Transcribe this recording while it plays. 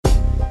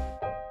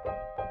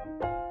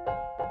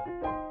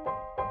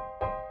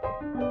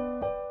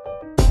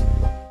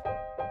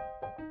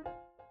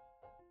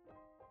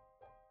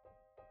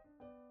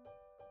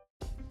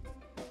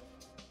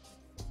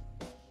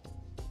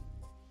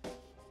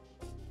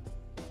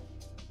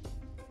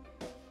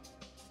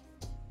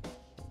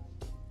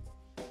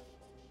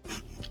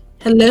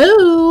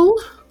Hello.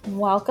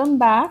 Welcome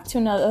back to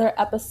another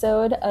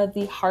episode of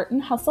the Heart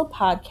and Hustle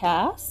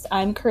podcast.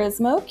 I'm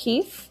Charisma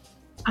O'Keefe.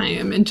 I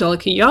am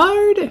Angelica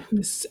Yard.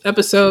 This is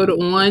episode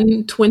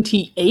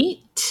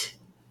 128.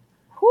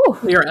 Whew.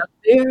 We are up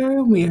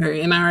there. We are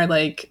in our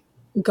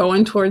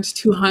going towards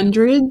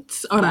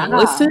 200s on our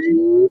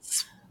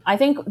listens. I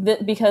think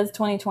that because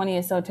 2020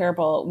 is so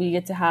terrible, we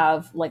get to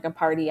have like a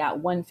party at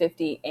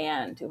 150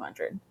 and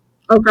 200.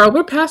 Oh, girl,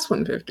 we're past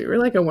 150. We're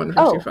like at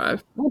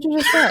 155. What'd you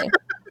just say?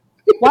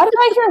 Why did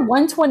I hear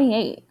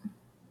 128?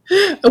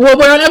 Well,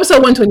 we're on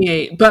episode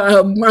 128, but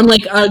I'm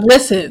like,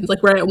 listens.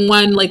 Like, we're at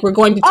one, like, we're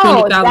going to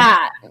 200,000. Oh,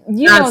 that.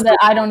 You know that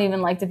I don't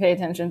even like to pay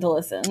attention to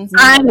listens.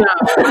 I know.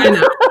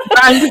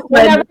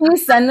 Whenever you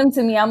send them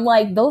to me, I'm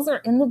like, those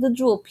are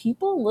individual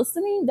people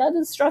listening? That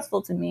is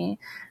stressful to me.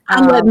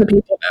 I'm letting the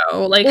people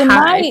know. Like, in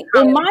my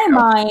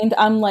mind,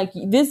 I'm like,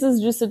 this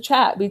is just a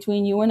chat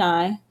between you and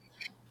I.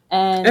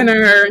 And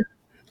our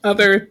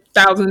other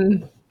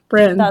 1,000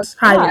 friends.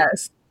 Hi,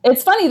 guys.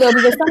 It's funny, though,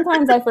 because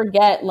sometimes I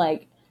forget,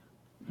 like,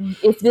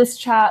 if this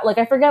chat, like,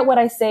 I forget what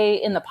I say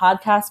in the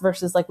podcast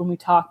versus, like, when we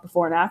talk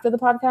before and after the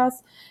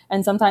podcast.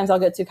 And sometimes I'll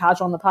get too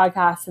casual on the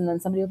podcast, and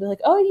then somebody will be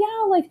like, oh,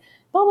 yeah, like,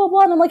 blah, blah,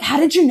 blah. And I'm like, how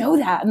did you know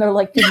that? And they're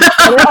like, did you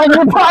put it on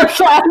your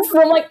podcast? And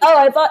I'm like,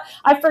 oh,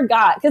 I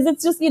forgot. Because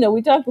it's just,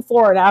 we talk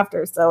before and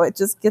after, so it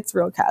just gets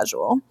real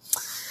casual.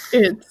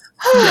 Yep.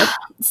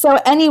 So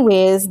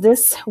anyways,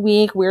 this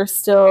week we're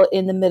still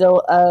in the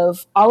middle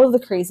of all of the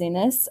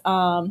craziness.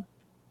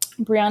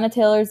 Breonna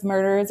Taylor's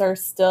murders are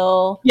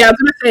still... Yeah, I was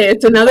going to say,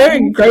 it's another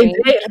great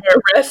day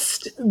to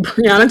arrest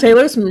Breonna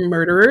Taylor's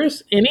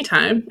murderers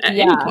anytime, at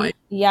any point.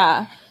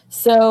 Yeah.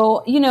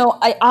 So,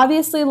 I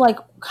obviously, like,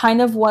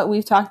 kind of what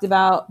we've talked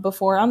about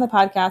before on the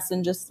podcast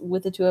and just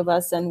with the two of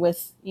us and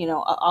with,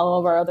 all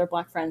of our other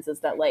Black friends is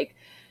that, like,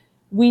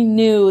 we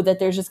knew that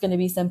there's just going to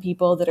be some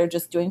people that are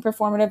just doing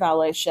performative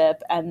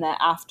allyship, and that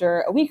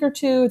after a week or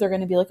two, they're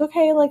going to be like,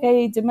 okay, like,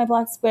 I did my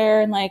Black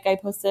Square and, like, I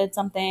posted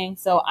something,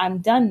 so I'm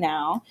done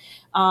now.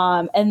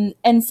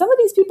 And some of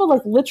these people,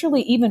 like,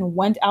 literally even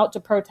went out to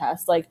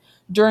protest, like,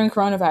 during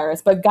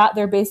coronavirus, but got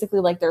their basically,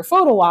 like, their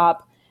photo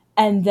op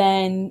and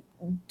then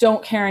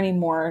don't care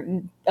anymore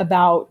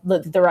about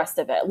the rest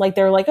of it. Like,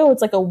 they're like, oh,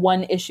 it's like a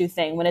one issue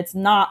thing, when it's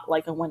not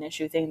like a one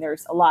issue thing.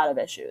 There's a lot of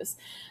issues.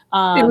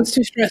 It was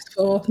too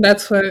stressful.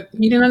 That's what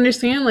you didn't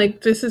understand.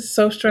 Like, this is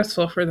so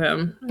stressful for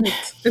them.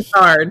 It's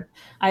hard.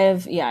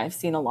 I've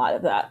seen a lot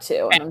of that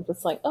too. And I'm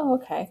just like, oh,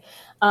 okay.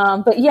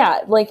 But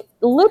yeah, like,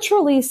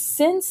 literally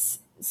since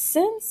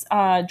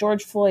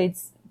George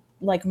Floyd's,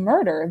 like,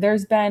 murder,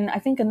 there's been, I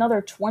think,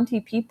 another 20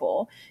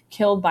 people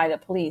killed by the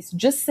police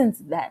just since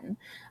then.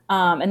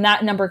 And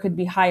that number could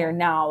be higher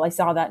now. I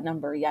saw that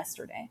number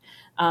yesterday.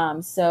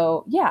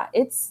 So yeah,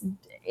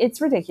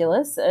 it's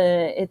ridiculous.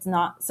 It's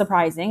not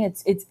surprising.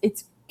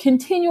 It's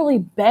continually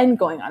been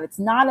going on. It's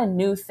not a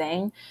new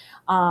thing.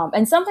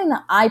 And something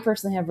that I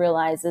personally have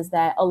realized is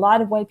that a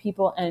lot of white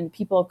people and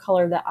people of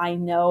color that I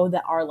know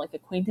that are, like,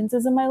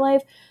 acquaintances in my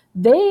life,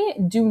 they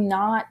do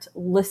not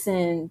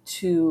listen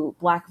to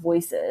Black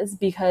voices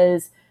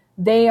because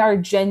they are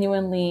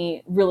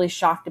genuinely really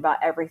shocked about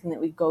everything that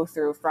we go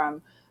through,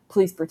 from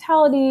police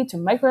brutality to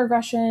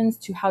microaggressions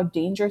to how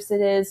dangerous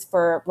it is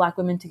for Black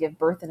women to give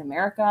birth in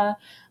America.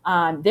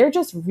 They're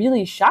just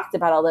really shocked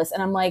about all this.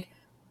 And I'm like,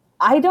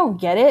 I don't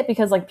get it,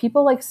 because, like,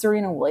 people like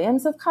Serena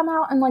Williams have come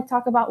out and, like,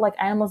 talk about, like,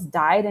 I almost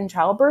died in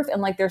childbirth.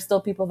 And, like, there's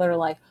still people that are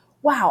like,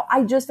 wow,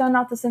 I just found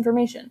out this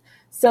information.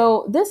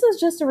 So this is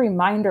just a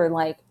reminder,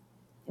 like,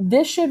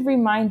 this should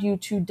remind you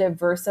to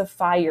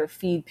diversify your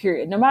feed,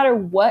 period. No matter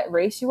what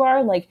race you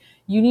are, like,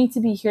 you need to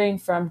be hearing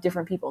from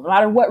different people. No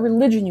matter what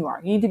religion you are,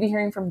 you need to be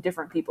hearing from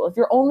different people. If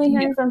you're only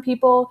hearing from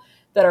people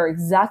that are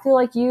exactly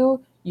like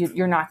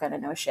you're not going to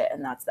know shit.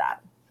 And that's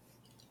that.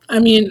 I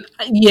mean,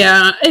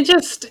 yeah,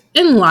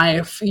 in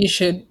life, you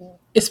should,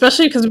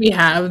 especially because we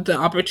have the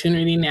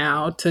opportunity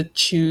now to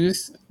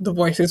choose the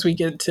voices we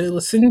get to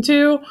listen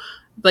to.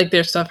 Like,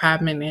 there's stuff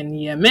happening in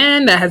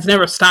Yemen that has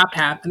never stopped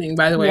happening,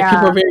 by the way.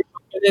 People are very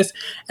this,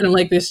 and I'm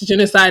like, this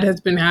genocide has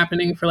been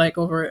happening for, like,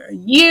 over a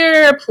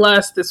year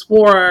plus this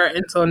war,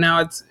 and so now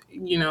it's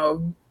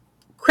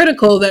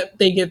critical that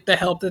they get the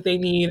help that they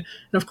need,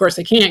 and of course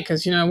they can't,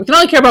 because we can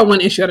only care about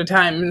one issue at a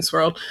time in this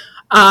world.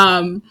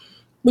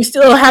 We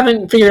still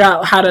haven't figured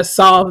out how to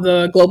solve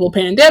the global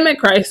pandemic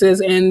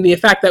crisis, and the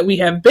fact that we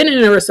have been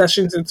in a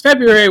recession since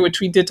February, which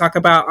we did talk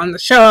about on the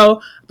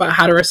show, about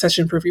how to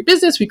recession-proof your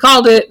business. We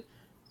called it.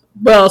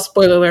 Well,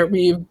 spoiler alert,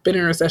 we've been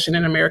in a recession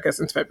in America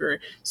since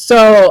February.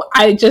 So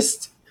I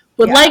just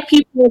would like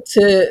people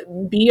to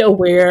be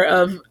aware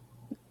of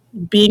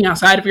being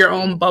outside of your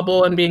own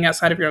bubble and being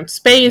outside of your own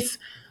space.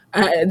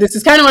 This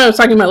is kind of what I was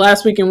talking about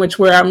last week,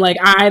 where I'm like,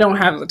 I don't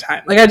have the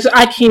time. Like,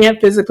 I can't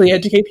physically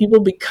educate people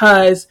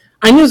because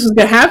I knew this was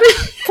going to happen.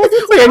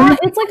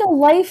 It's like a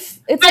life.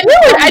 I knew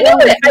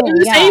it. I do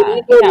the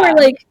same thing where,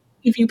 like,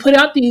 if you put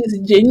out these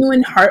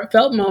genuine,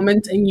 heartfelt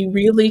moments and you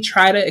really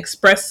try to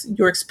express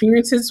your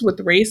experiences with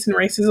race and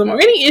racism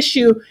or any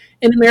issue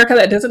in America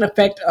that doesn't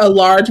affect a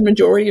large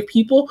majority of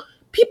people,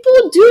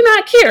 people do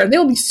not care.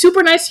 They'll be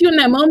super nice to you in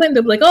that moment.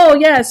 They'll be like, oh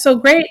yeah, it's so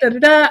great, da da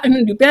da, I'm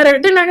gonna do better.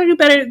 They're not gonna do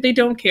better. They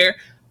don't care.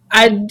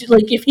 I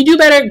like, if you do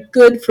better,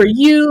 good for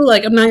you.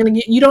 Like, I'm not gonna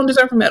get, you don't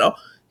deserve a medal.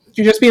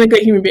 You're just being a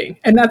good human being.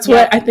 And that's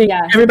Yeah, what I think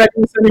yeah. everybody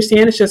needs to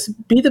understand. It's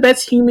just be the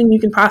best human you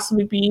can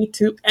possibly be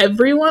to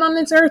everyone on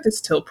this earth. It's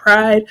still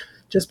pride.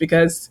 Just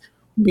because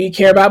we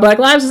care about Black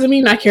lives doesn't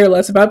mean I care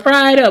less about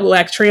pride.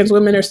 Black trans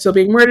women are still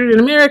being murdered in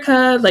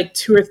America. Like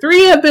 2 or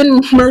 3 have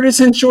been murdered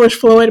since George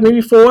Floyd.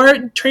 Maybe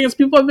 4 trans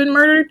people have been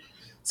murdered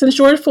since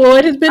George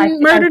Floyd has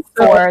been murdered.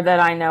 4 that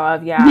I know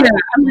of, yeah. Yeah,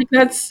 I'm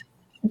like,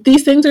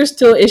 these things are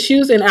still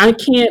issues, and I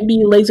can't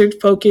be laser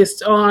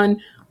focused on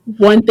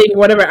one thing,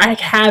 whatever. I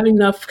have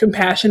enough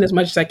compassion as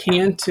much as I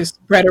can to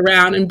spread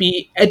around and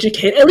be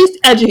educated. At least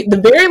educate. The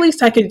very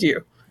least I could do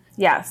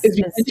Yes. is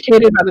be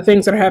educated about the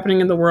things that are happening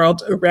in the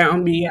world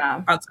around me,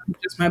 Yeah. outside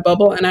of just my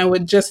bubble. And I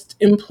would just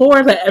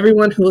implore that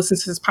everyone who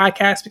listens to this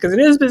podcast, because it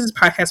is a business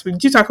podcast, we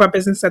do talk about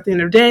business at the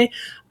end of the day.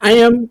 I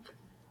am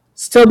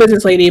still a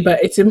business lady,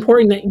 but it's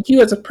important that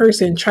you as a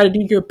person try to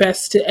do your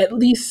best to at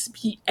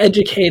least be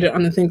educated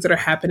on the things that are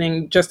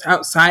happening just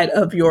outside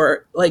of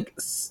your like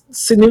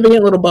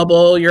significant little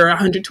bubble, your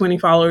 120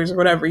 followers or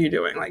whatever you're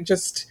doing. Like,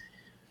 just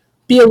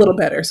be a little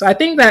better. So I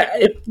think that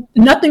if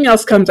nothing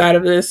else comes out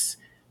of this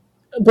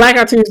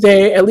Blackout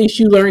Tuesday, at least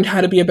you learned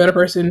how to be a better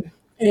person,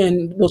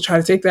 and we'll try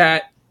to take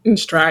that in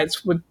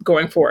strides with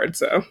going forward.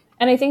 So,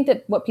 and I think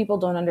that what people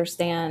don't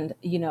understand,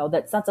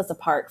 that sets us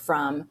apart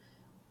from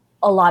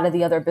a lot of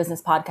the other business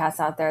podcasts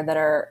out there that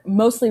are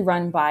mostly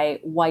run by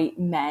white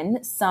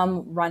men,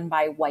 some run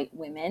by white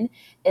women,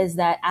 is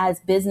that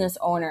as business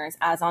owners,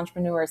 as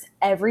entrepreneurs,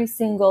 every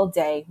single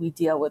day we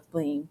deal with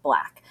being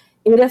Black.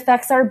 It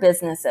affects our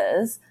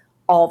businesses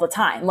all the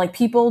time. Like,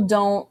 people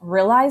don't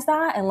realize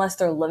that unless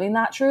they're living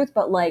that truth.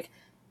 But like,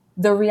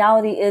 the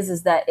reality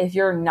is that if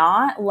you're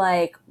not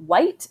like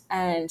white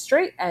and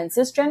straight and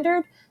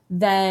cisgendered,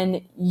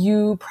 then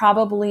you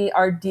probably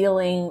are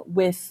dealing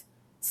with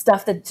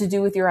stuff that to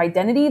do with your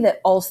identity that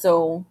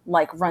also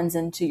like runs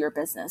into your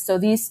business. So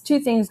these two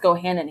things go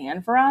hand in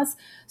hand for us.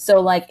 So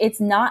like, it's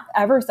not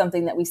ever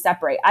something that we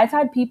separate. I've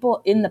had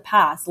people in the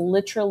past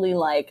literally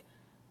like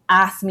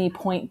ask me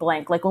point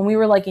blank, like when we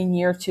were like in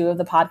year 2 of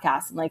the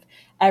podcast, and like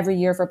every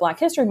year for Black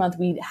History Month,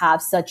 we'd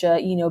have such a,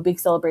 big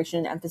celebration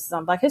and emphasis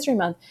on Black History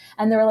Month.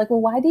 And they were like,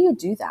 well, why do you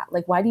do that?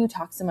 Like, why do you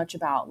talk so much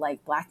about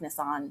like Blackness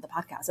on the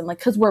podcast? I'm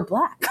like, cause we're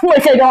Black.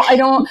 Like, I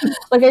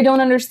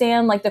don't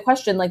understand like the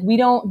question. Like, we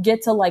don't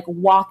get to like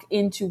walk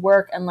into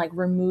work and like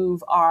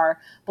remove our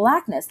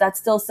Blackness. That's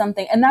still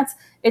something. And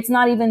it's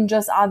not even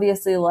just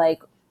obviously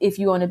like if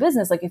you own a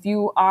business, like if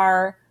you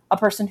are a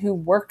person who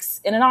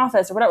works in an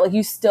office or whatever, like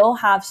you still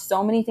have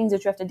so many things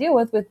that you have to deal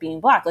with being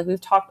Black. Like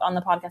we've talked on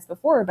the podcast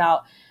before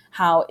about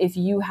how if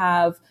you're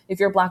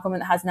a Black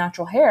woman that has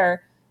natural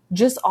hair,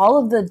 just all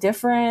of the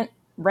different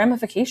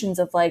ramifications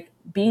of like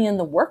being in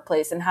the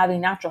workplace and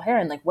having natural hair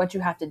and like what you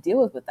have to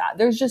deal with that.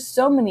 There's just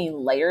so many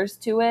layers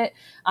to it.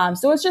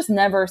 So it's just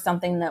never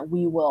something that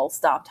we will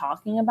stop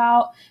talking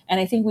about.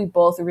 And I think we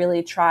both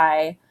really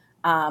try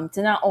to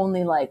not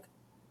only like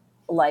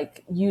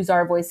use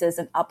our voices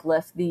and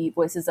uplift the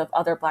voices of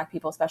other Black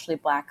people, especially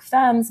Black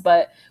femmes,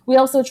 but we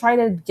also try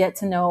to get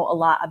to know a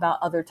lot about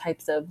other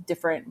types of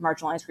different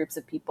marginalized groups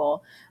of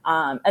people.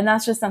 And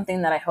that's just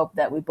something that I hope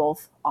that we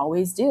both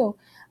always do.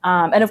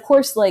 And of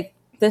course, like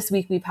this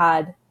week we've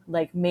had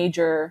like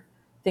major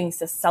things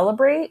to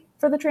celebrate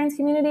for the trans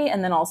community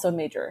and then also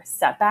major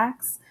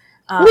setbacks.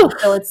 So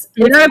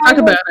we're going to talk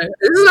about it.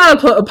 This is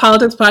not a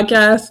politics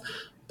podcast,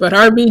 but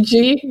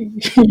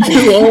RBG,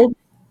 you old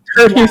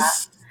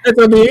 30s.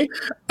 SOB,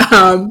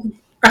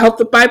 I hope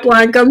the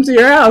pipeline comes to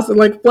your house and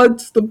like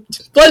floods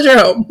your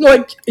home.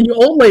 Like, you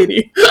old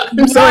lady.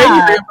 I'm so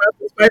angry about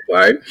this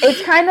pipeline.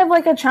 It's kind of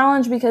like a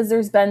challenge because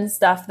there's been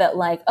stuff that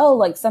like, oh,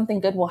 like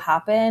something good will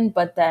happen,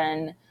 but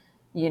then,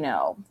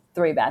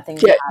 3 bad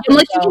things. Yeah,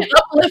 like you can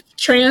uplift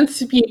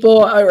trans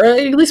people or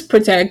at least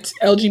protect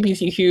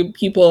LGBTQ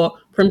people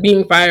from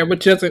being fired,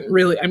 which doesn't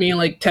really, I mean,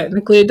 like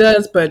technically it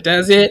does, but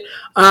does it?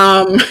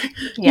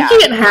 You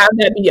can't have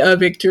that be a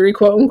victory,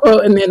 quote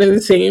unquote, and then at the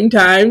same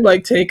time,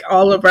 like take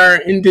all of our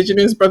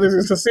indigenous brothers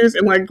and sisters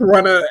and like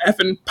run a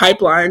effing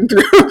pipeline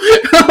through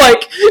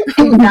like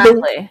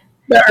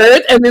the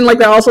earth, and then like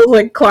that also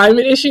like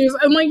climate issues.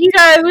 I'm like, you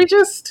guys, we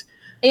just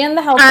and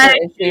the healthcare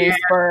issues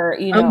for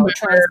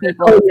trans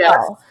people as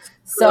well.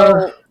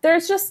 So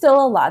there's just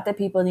still a lot that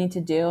people need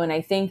to do. And I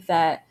think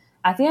that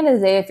at the end of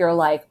the day, if you're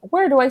like,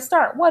 where do I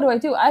start? What do I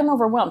do? I'm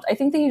overwhelmed. I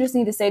think that you just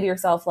need to say to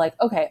yourself, like,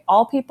 okay,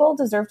 all people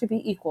deserve to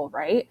be equal,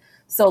 right?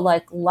 So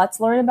like, let's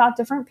learn about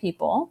different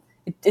people.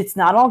 It's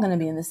not all going to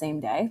be in the same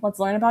day. Let's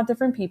learn about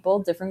different people,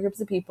 different groups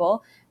of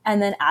people.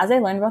 And then as I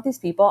learn about these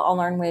people, I'll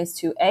learn ways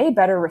to A,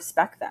 better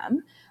respect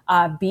them,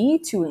 B,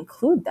 to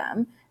include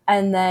them,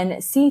 and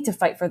then C, to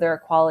fight for their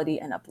equality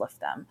and uplift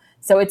them.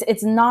 So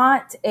it's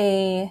not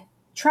a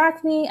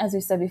track meet, as we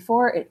said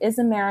before. It is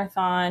a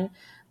marathon.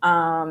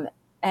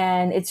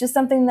 And it's just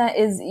something that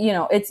is,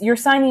 you're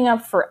signing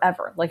up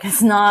forever. Like,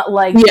 it's not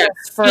like Yeah,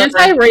 just for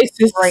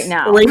anti-racist right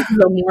now.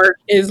 racism work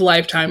is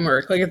lifetime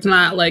work. Like, it's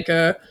not like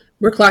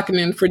we're clocking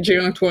in for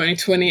June of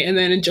 2020, and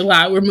then in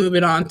July we're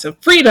moving on to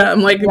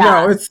freedom. Like,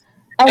 no, it's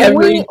And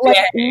every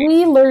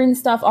we learn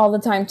stuff all the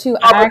time too.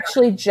 I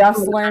actually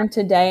just learned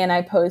today, and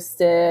I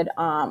posted.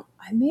 I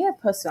may have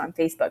posted on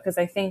Facebook because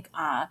I think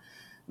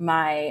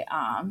my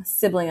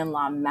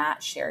sibling-in-law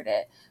Matt shared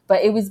it.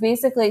 But it was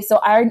basically, so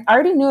I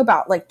already knew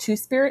about like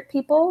Two-Spirit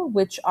people,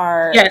 which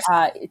are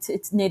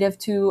it's native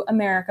to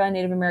America,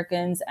 Native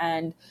Americans,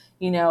 and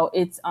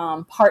it's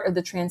part of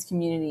the trans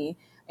community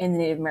in the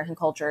Native American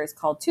culture is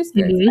called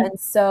Two-Spirits. Mm-hmm. And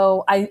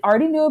so I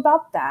already knew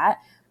about that.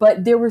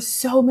 But there were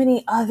so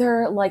many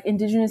other like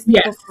indigenous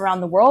people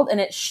around the world, and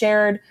it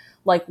shared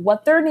like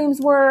what their names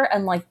were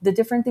and like the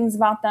different things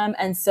about them.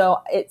 And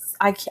so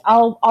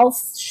I'll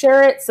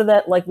share it so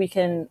that like we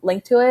can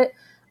link to it.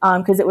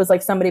 Because it was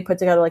like somebody put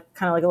together like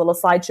kind of like a little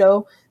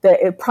slideshow that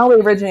it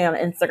probably originated on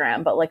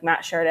Instagram, but like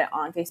Matt shared it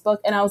on Facebook.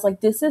 And I was like,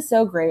 this is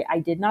so great. I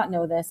did not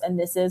know this. And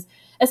this is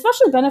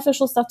especially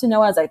beneficial stuff to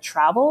know as I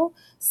travel,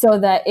 so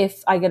that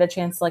if I get a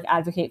chance to like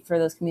advocate for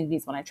those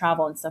communities when I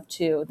travel and stuff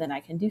too, then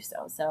I can do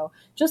so. So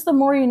just the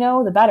more you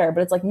know, the better.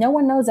 But it's like, no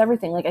one knows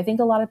everything. Like I think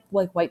a lot of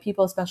like white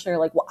people especially are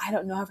like, well, I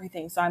don't know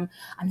everything. So I'm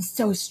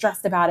so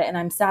stressed about it, and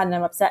I'm sad and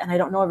I'm upset and I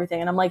don't know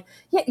everything. And I'm like,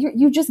 yeah,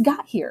 you just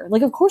got here.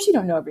 Like, of course you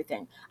don't know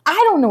everything. I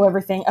don't know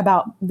everything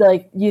about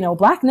like,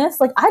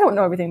 blackness. Like I don't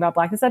know everything about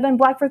blackness. I've been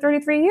black for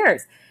 33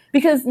 years.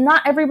 Because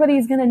not everybody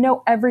is going to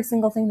know every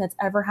single thing that's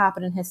ever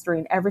happened in history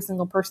and every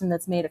single person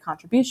that's made a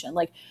contribution.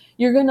 Like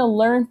you're going to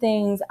learn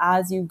things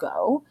as you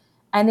go,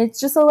 and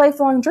it's just a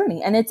lifelong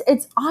journey. And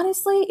it's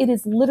honestly, it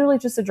is literally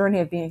just a journey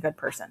of being a good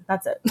person.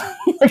 That's it.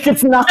 Like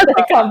it's not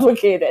that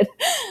complicated.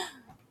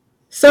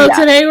 So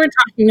today we're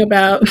talking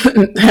about,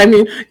 I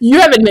mean, you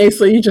have it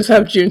nicely, you just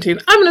have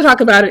Juneteenth. I'm going to talk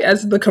about it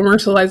as the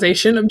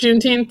commercialization of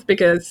Juneteenth,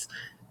 because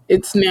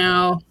it's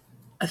now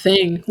a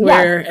thing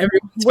where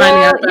everyone's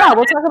finding out about it.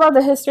 We'll talk about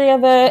the history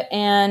of it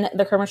and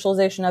the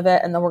commercialization of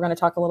it, and then we're going to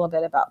talk a little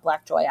bit about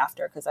Black Joy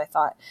after, because I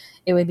thought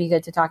it would be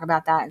good to talk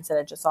about that instead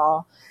of just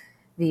all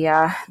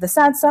the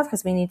sad stuff,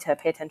 because we need to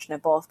pay attention to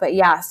both. But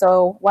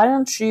so why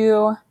don't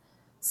you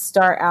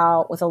start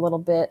out with a little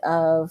bit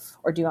of,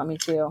 or do you want me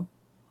to?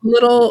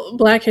 Little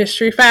Black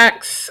history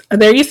facts.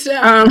 There used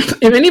to,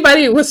 if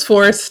anybody was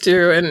forced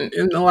to, and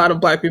a lot of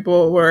Black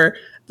people were,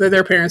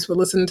 their parents would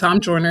listen to Tom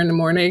Joyner in the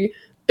morning,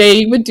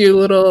 they would do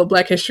little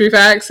Black history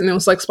facts, and it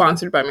was like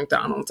sponsored by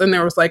McDonald's, and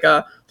there was like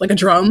a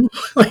drum,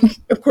 like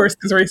of course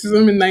because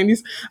racism in the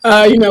 90s,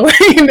 there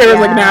was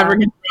like an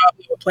African drum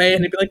that would play,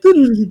 and it'd be like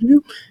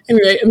doo-doo-doo-doo.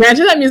 Anyway,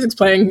 imagine that music's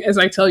playing as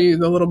I tell you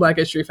the little Black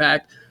history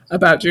fact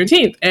about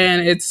Juneteenth,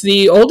 and it's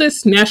the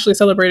oldest nationally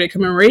celebrated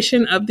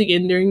commemoration of the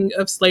ending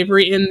of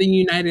slavery in the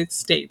United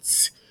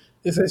States.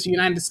 This is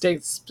United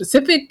States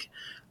specific.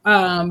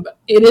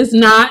 It is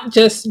not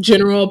just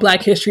general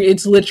Black history.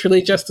 It's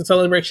literally just a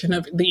celebration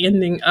of the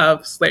ending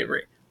of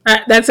slavery.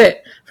 That's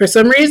it. For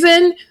some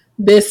reason,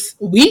 this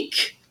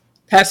week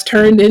has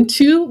turned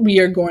into, we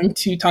are going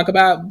to talk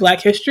about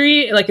Black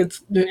history. Like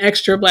it's an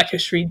extra Black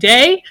History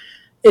Day.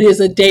 It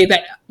is a day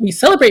that we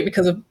celebrate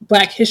because of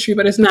Black history,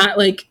 but it's not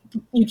like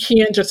you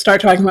can't just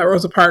start talking about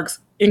Rosa Parks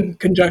in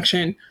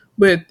conjunction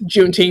with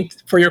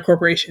Juneteenth for your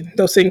corporation.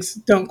 Those things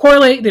don't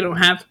correlate. They don't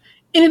have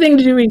anything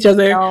to do with each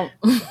other. No.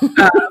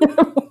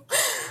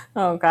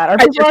 Oh God, are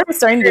people already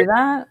starting to do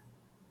that?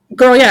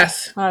 Girl,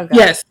 yes. Oh, God.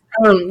 Yes.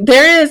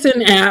 There is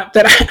an app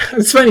that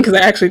it's funny because I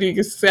actually do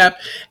use this app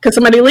because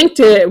somebody linked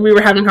it. We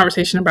were having a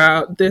conversation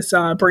about this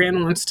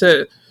brand wants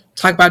to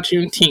talk about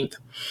Juneteenth.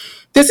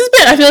 This has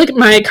been, I feel like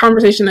my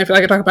conversation, I feel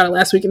like I talked about it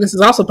last week, and this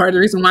is also part of the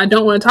reason why I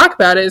don't want to talk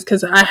about it is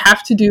because I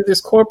have to do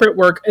this corporate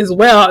work as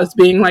well as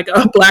being like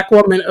a Black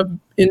woman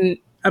in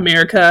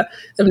America,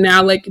 of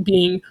now like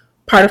being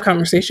part of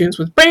conversations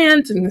with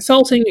brands and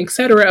consulting,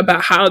 etc.,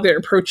 about how they're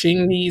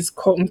approaching these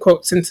quote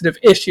unquote sensitive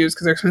issues,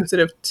 because they're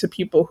sensitive to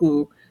people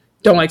who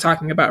don't like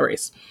talking about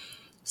race.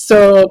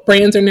 So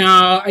brands are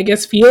now, I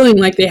guess, feeling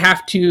like they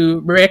have to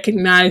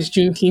recognize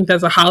Juneteenth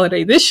as a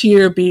holiday this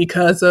year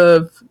because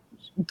of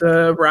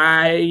the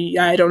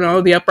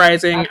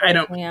uprising.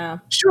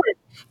 Sure.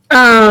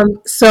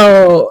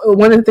 So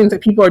one of the things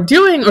that people are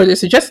doing, or they're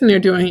suggesting they're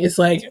doing, is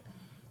like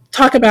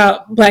talk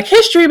about Black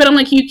history, but I'm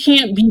like, you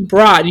can't be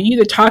broad. You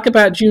either talk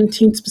about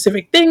Juneteenth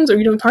specific things or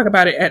you don't talk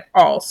about it at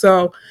all.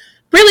 So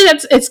really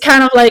it's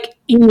kind of like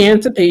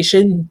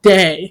Emancipation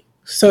Day,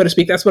 so to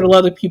speak. That's what a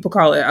lot of people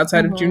call it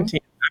outside of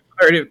Juneteenth. I've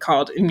heard it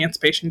called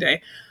Emancipation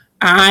Day.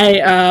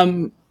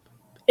 It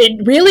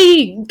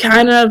really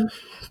kind of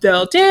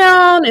fell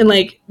down, and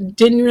like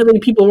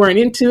people weren't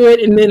into it.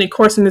 And then of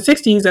course in the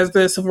 60s, as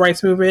the civil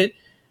rights movement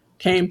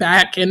came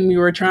back and we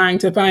were trying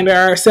to find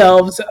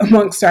ourselves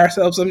amongst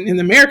ourselves in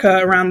America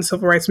around the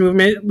civil rights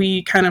movement,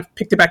 we kind of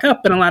picked it back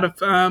up. And a lot of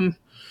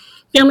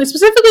families,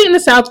 specifically in the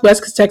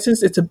Southwest, because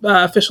Texas, it's an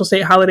official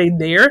state holiday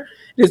there.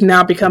 It has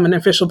now become an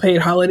official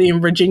paid holiday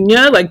in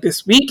Virginia, like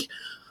this week.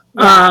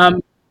 Yeah.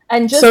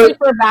 And just So like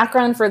for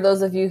background, for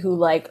those of you who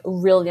like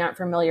really aren't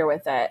familiar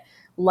with it,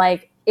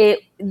 like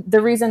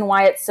the reason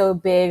why it's so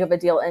big of a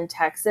deal in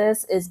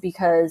Texas is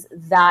because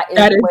that is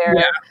that is, yeah,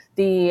 where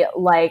the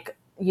like,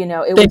 you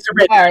know, it was thanks for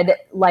bringing said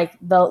like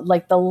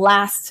the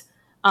last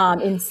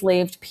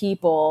enslaved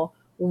people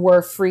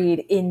were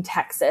freed in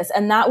Texas.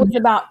 And that was that.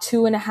 about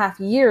 2.5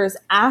 years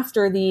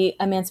after the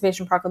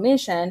Emancipation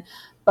Proclamation,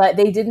 but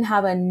they didn't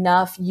have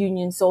enough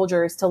Union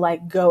soldiers to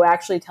like go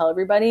actually tell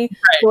everybody.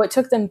 Right. So it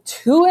took them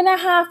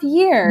 2.5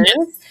 years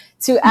Yes.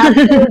 to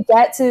actually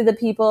get to the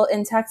people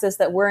in Texas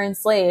that were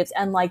enslaved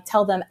and like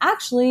tell them,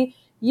 actually,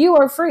 you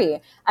are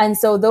free. And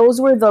so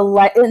those were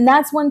and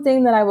that's one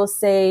thing that I will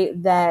say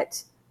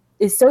that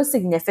is so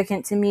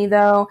significant to me,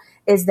 though,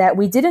 is that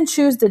we didn't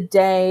choose the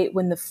day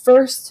when the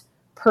first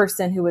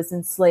person who was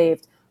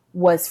enslaved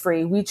was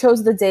free. We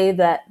chose the day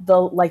that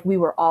we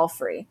were all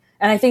free.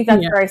 And I think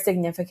that's Yeah. very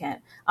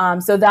significant.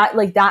 So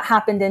that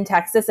happened in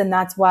Texas, and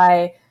that's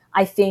why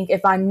I think,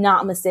 if I'm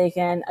not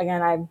mistaken,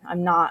 again,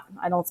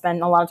 I don't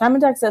spend a lot of time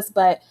in Texas,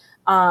 but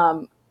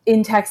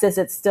in Texas,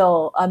 it's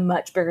still a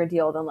much bigger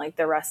deal than like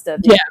the rest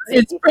of the Yeah,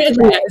 United States.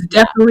 it's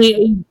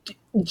definitely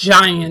a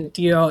giant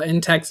deal in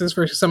Texas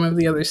versus some of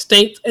the other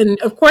states. And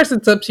of course,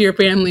 it's up to your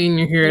family and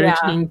your heritage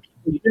Yeah. and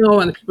people you know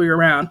and the people you're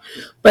around.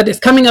 But it's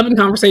coming up in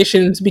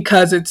conversations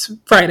because it's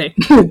Friday,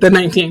 the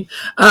 19th.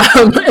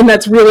 And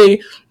that's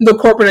really the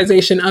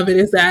corporatization of it,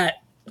 is that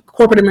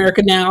corporate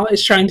America now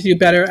is trying to do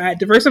better at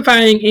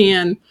diversifying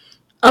and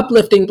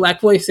uplifting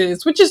Black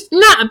voices, which is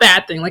not a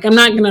bad thing. Like, I'm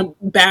not going to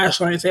bash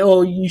on it and say,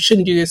 oh, you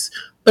shouldn't do this.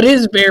 But it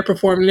is very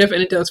performative,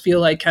 and it does feel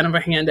like kind of a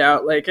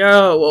handout. Like,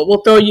 oh, well,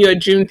 we'll throw you a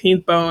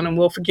Juneteenth bone, and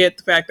we'll forget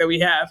the fact that we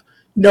have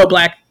no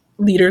Black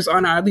leaders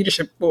on our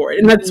leadership board.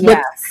 And that's what's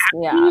Yes.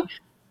 Yeah.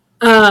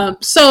 happening.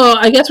 So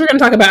I guess we're going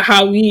to talk about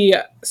how we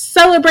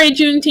celebrate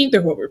Juneteenth,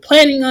 or what we're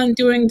planning on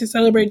doing to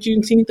celebrate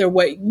Juneteenth, or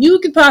what you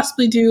could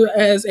possibly do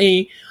as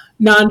a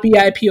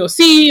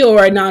non-BIPOC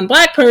or a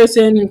non-Black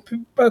person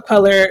of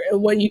color,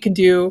 what you could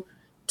do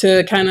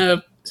to kind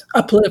of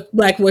uplift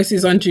Black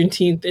voices on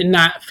Juneteenth and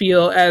not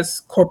feel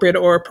as corporate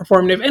or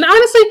performative. And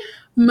honestly,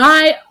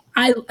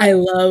 I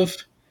love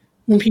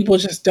when people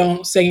just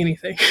don't say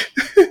anything.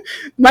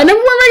 My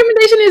number one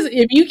recommendation is,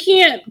 if you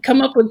can't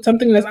come up with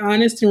something that's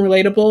honest and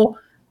relatable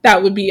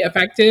that would be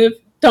effective,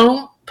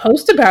 don't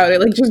post about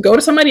it. Like, just go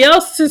to somebody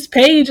else's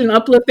page and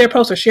uplift their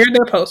post, or share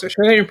their post, or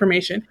share their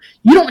information.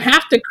 You don't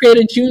have to create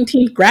a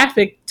Juneteenth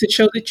graphic to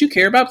show that you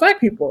care about Black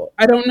people.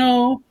 I don't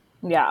know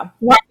Yeah.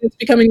 why it's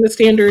becoming the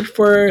standard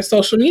for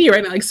social media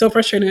right now. Like, so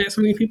frustrating that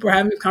so many people are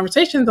having these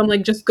conversations. I'm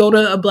like, just go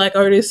to a Black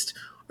artist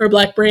or a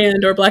Black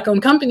brand or a Black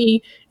owned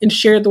company and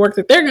share the work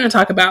that they're going to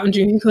talk about in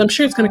Juneteenth, because I'm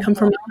sure it's going to come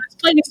from an honest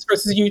place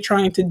versus you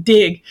trying to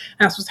dig.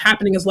 And that's what's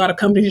happening, is a lot of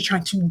companies are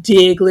trying to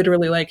dig,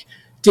 literally like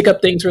dig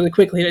up things really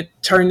quickly to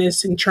turn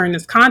this and churn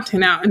this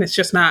content out, and it's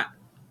just not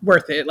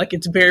worth it. Like,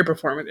 it's very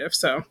performative.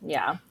 So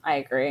Yeah, I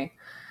agree.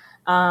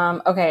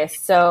 Okay,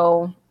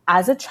 so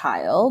as a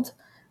child,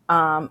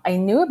 I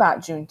knew about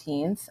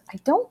Juneteenth. I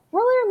don't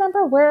really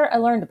remember where I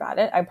learned about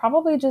it. I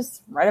probably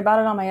just read about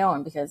it on my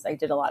own because I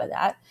did a lot of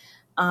that.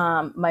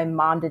 My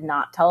mom did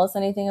not tell us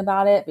anything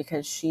about it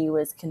because she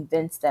was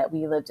convinced that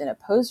we lived in a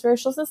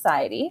post-racial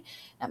society.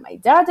 And my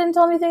dad didn't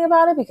tell anything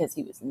about it because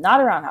he was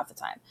not around half the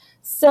time.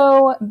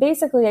 So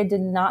basically, I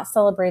did not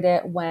celebrate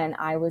it when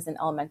I was in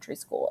elementary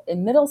school.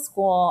 In middle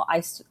school,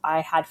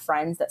 I had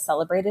friends that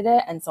celebrated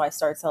it. And so I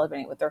started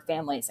celebrating it with their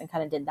families and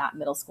kind of did that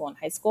middle school and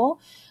high school.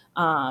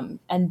 And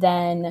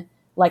then,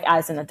 like,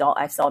 as an adult,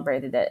 I've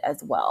celebrated it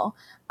as well.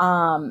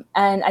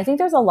 And I think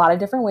there's a lot of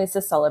different ways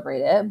to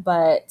celebrate it,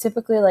 but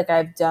typically, like,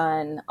 I've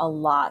done a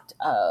lot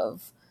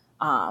of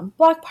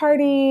block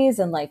parties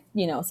and, like,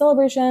 you know,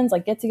 celebrations,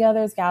 like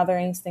get-togethers,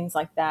 gatherings, things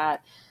like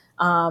that.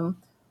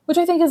 Which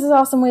I think is an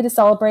awesome way to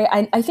celebrate.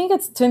 I think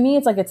to me,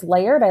 it's like it's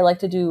layered. I like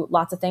to do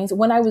lots of things.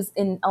 When I was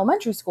in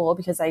elementary school,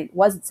 because I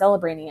wasn't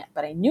celebrating it,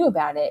 but I knew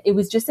about it, it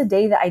was just a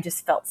day that I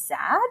just felt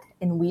sad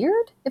and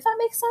weird, if that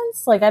makes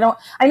sense. Like, I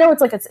know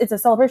it's like it's a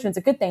celebration, it's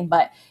a good thing,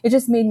 but it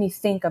just made me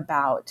think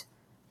about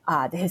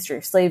the history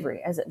of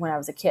slavery when I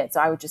was a kid.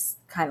 So I would just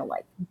kind of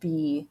like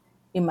be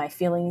in my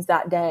feelings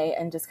that day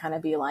and just kind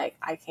of be like,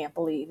 I can't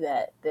believe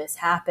that this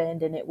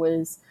happened. And it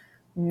was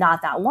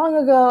not that long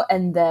ago,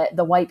 and that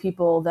the white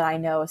people that I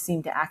know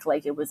seem to act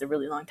like it was a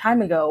really long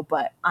time ago,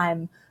 but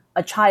I'm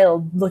a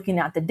child looking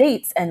at the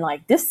dates and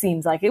like, this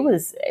seems like it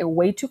was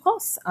way too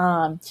close.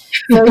 So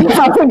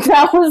yeah,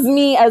 that was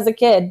me as a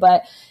kid.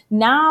 But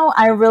now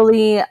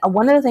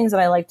one of the things that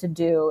I like to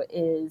do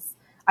is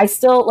I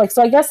still like,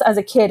 so I guess as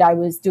a kid, I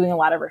was doing a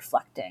lot of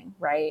reflecting,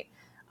 right?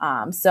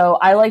 So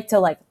I like to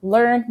like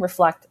learn,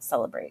 reflect,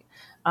 celebrate.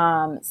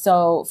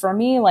 So for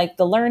me, like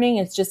the learning,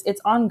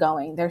 it's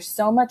ongoing. There's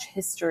so much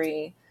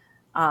history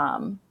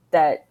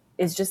that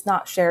is just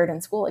not shared in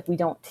school. Like, we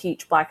don't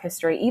teach Black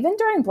history, even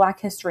during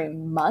Black History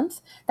Month.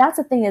 That's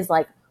the thing, is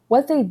like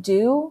what they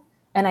do.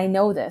 And I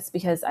know this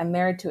because I'm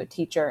married to a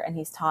teacher and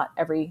he's taught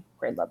every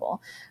grade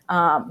level.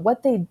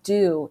 What they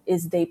do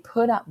is they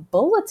put up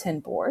bulletin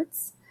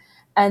boards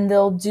and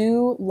they'll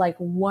do like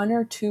 1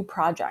 or 2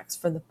 projects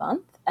for the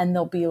month, and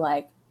they'll be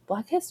like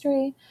Black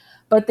history,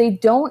 but they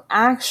don't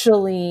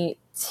actually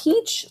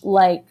teach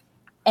like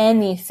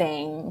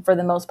anything for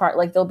the most part.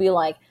 Like they'll be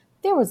like,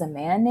 there was a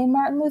man named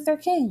Martin Luther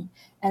King,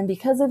 and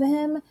because of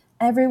him,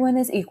 everyone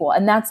is equal.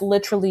 And that's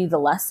literally the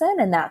lesson,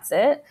 and that's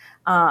it.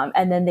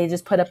 And then they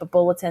just put up a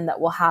bulletin that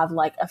will have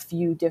like a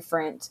few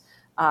different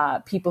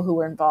people who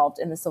were involved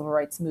in the civil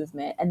rights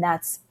movement. And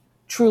that's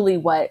truly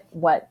what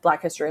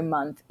Black History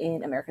Month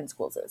in American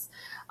schools is,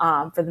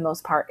 for the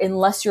most part,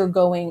 unless you're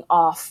going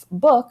off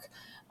book.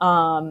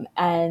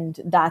 And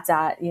that's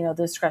at, the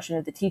discretion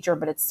of the teacher,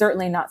 but it's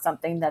certainly not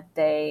something that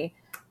they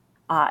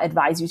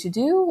advise you to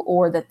do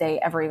or that they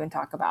ever even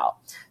talk about.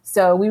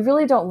 So we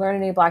really don't learn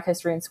any Black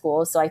history in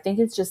school. So I think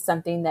it's just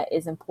something that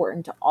is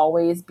important to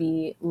always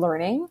be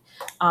learning,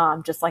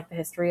 just like the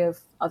history of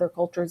other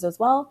cultures as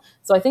well.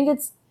 So I think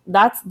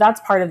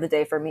that's part of the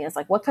day for me. It's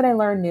like, what could I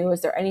learn new?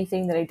 Is there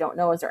anything that I don't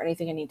know? Is there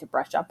anything I need to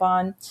brush up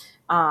on?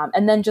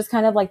 And then just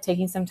kind of like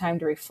taking some time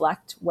to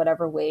reflect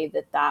whatever way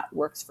that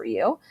works for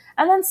you.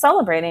 And then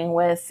celebrating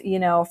with,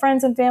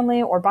 friends and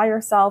family or by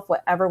yourself,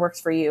 whatever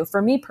works for you.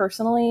 For me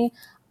personally,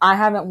 I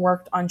haven't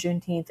worked on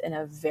Juneteenth in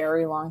a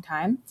very long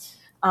time,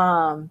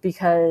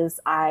 because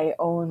I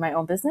own my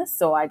own business.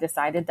 So I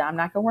decided that I'm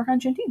not going to work on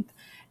Juneteenth.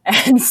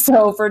 And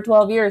so for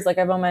 12 years, like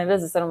I've owned my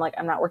business and I'm like,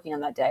 I'm not working on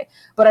that day.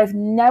 But I've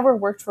never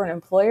worked for an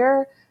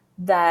employer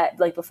that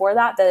like before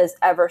that has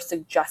ever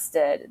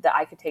suggested that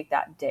I could take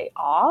that day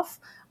off.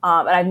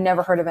 And I've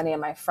never heard of any of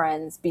my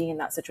friends being in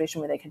that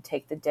situation where they can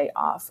take the day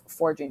off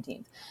for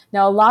Juneteenth.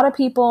 Now, a lot of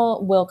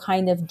people will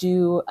kind of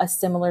do a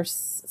similar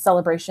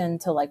celebration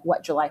to like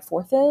what July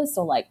 4th is.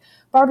 So like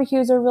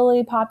barbecues are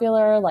really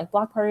popular, like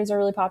block parties are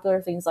really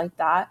popular, things like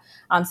that.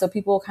 So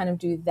people will kind of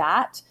do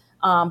that.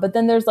 But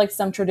then there's like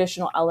some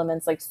traditional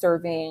elements like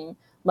serving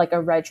like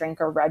a red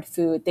drink or red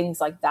food, things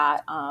like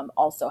that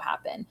also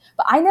happen.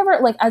 But I never,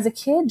 like as a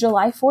kid,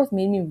 July 4th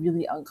made me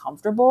really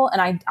uncomfortable.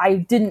 And I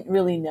didn't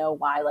really know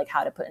why, like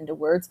how to put into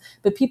words,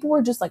 but people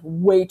were just like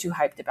way too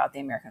hyped about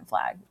the American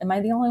flag. Am I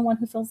the only one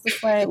who feels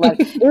this way? Like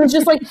it was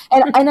just like,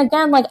 and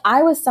again, like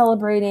I was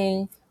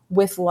celebrating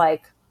with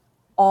like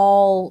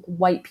all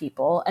white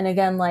people. And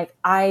again, like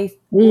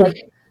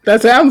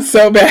that sounds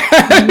so bad.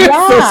 Yeah.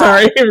 I'm so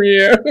sorry for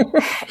you.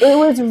 It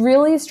was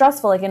really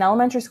stressful. Like in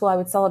elementary school, I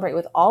would celebrate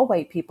with all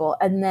white people.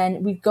 And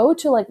then we'd go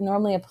to like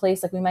normally a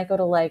place, like we might go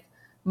to like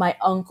my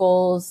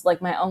uncle's,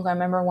 like my uncle, I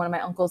remember one of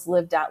my uncles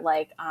lived at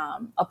like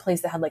a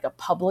place that had like a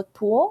public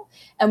pool.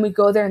 And we'd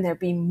go there and there'd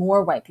be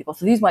more white people.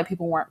 So these white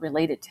people weren't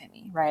related to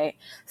me, right?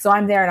 So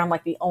I'm there and I'm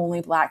like the only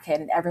Black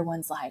kid and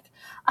everyone's like,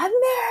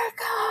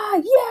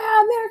 America,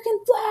 yeah, American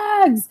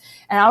flags.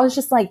 And I was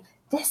just like,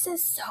 this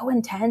is so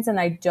intense and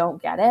I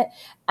don't get it.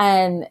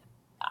 And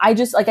I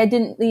just like, I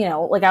didn't,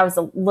 like I was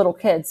a little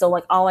kid. So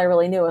like all I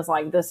really knew was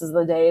like, this is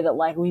the day that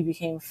like we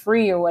became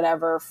free or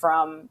whatever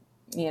from,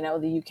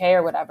 the UK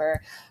or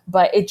whatever.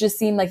 But it just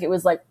seemed like it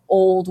was like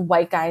old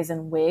white guys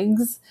in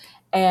wigs.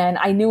 And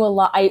I knew a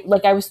lot. I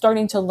was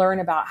starting to learn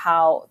about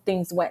how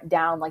things went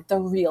down, like the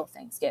real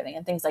Thanksgiving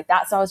and things like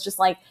that. So I was just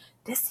like,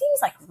 this seems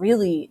like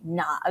really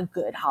not a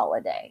good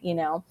holiday,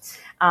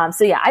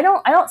 So yeah, I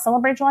don't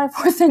celebrate July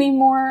 4th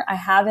anymore. I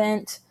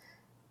haven't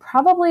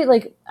probably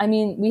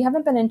we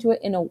haven't been into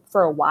it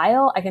for a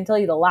while. I can tell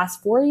you the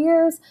last 4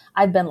 years,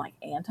 I've been like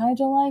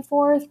anti-July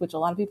 4th, which a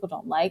lot of people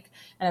don't like.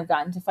 And I've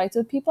gotten into fights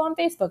with people on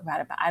Facebook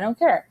about it, but I don't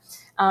care.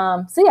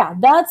 So yeah,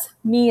 that's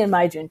me and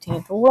my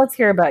Juneteenth. Let's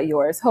hear about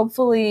yours.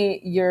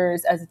 Hopefully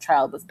yours as a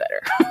child was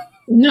better.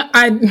 No,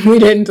 we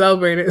didn't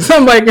celebrate it. So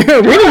I'm like, we didn't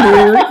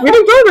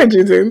celebrate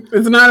Juneteenth.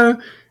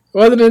 It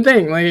wasn't a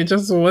thing. Like it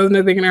just wasn't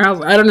a thing in our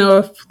house. I don't know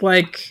if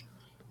like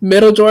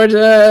Middle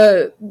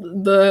Georgia,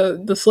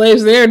 the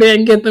slaves there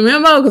didn't get the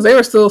memo because they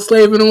were still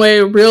slaving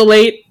away real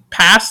late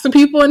past the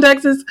people in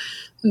Texas.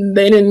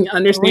 They didn't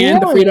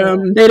understand the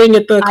freedom. They didn't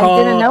get the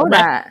call. I didn't know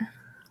that.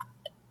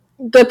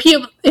 The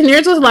people, and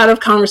there's a lot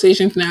of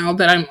conversations now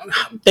that I'm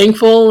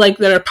thankful like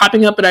that are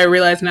popping up, but I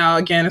realize now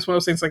again it's one of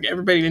those things like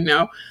everybody didn't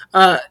know.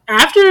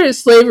 After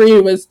slavery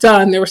was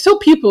done, there were still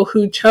people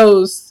who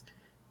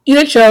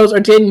either chose or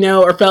didn't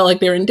know or felt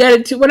like they were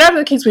indebted to, whatever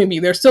the case may be.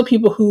 There's still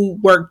people who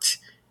worked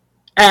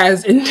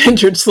as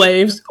indentured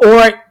slaves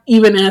or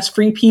even as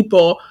free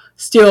people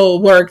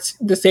still worked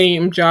the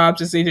same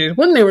jobs as they did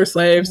when they were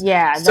slaves.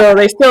 Yeah. So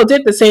they still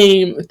did the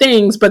same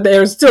things, but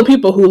there's still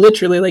people who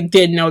literally like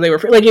didn't know they were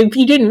free. Like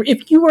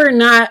if you were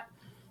not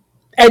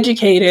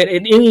educated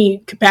in any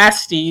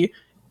capacity,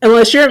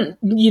 unless you're,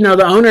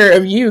 the owner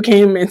of you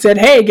came and said,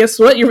 hey, guess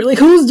what?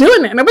 Who's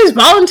doing it? Nobody's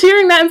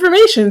volunteering that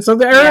information. So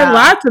there are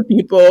lots of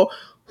people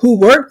who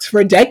worked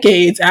for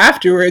decades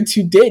afterwards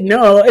who didn't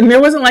know. And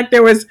there wasn't like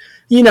there was,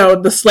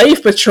 the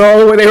slave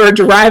patrol where they were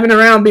driving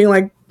around being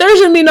like, there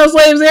shouldn't be no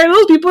slaves there.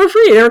 Those people are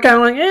free. They were kind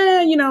of like,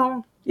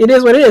 it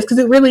is what it is. Because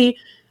the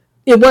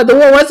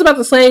war was about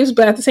the slaves,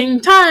 but at the same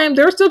time,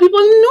 there were still people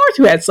in the North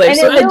who had slaves.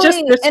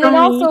 And it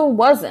also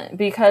wasn't,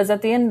 because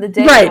at the end of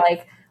the day,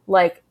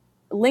 like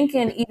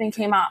Lincoln even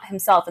came out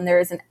himself, and there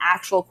is an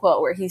actual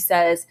quote where he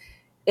says,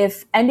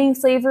 if ending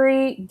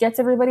slavery gets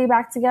everybody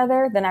back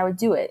together, then I would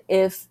do it.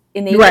 If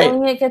Right.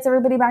 enabling it gets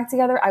everybody back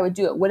together, I would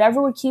do it.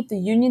 Whatever would keep the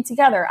Union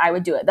together, I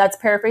would do it. That's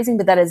paraphrasing,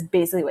 but that is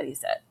basically what he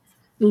said.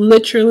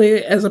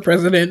 Literally, as a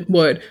president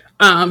would.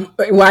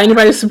 Why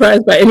anybody's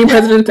surprised by any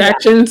president's Yeah.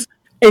 actions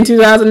in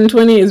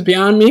 2020 is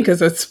beyond me because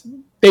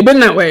they've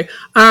been that way.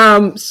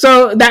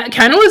 So that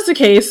kind of was the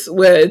case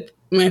with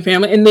my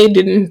family, and they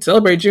didn't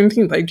celebrate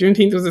Juneteenth. Like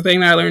Juneteenth was a thing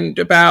that I learned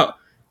about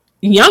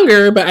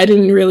younger, but I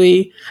didn't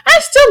really. I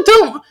still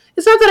don't.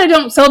 It's not that I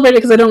don't celebrate it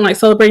because I don't like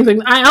celebrating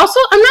things. I'm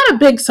not a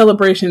big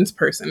celebrations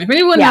person. If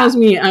anyone knows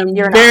me, I'm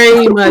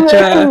very much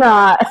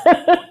not.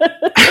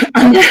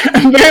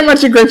 I'm very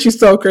much a Grinch who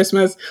stole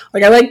Christmas.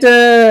 Like I like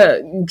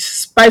to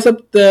spice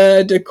up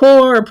the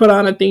decor, or put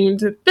on a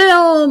themed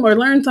film, or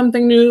learn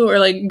something new, or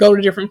like go to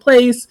a different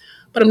place.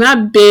 But I'm not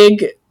a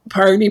big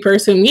party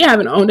person. We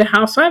haven't owned a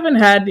house, so I haven't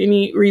had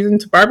any reason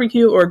to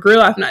barbecue or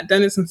grill. I've not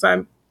done it since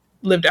I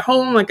lived at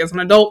home, like as an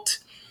adult.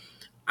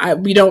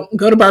 We don't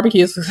go to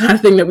barbecues. It's not a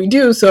thing that we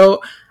do.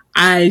 So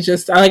I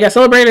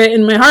celebrate it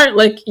in my heart.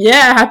 Like,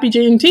 yeah, happy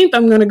Juneteenth.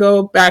 I'm going to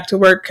go back to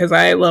work because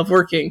I love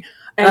working.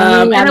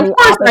 And of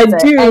course I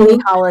do. Any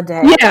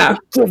holiday. Yeah.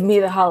 Give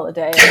me the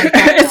holiday.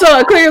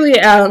 So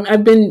clearly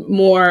I've been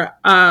more,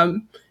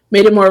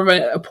 made it more of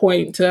a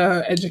point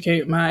to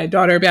educate my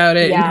daughter about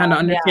it and kind of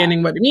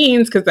understanding what it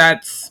means because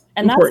that's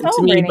important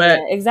to me. But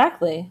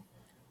exactly.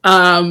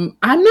 I'm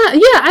not,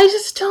 I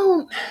just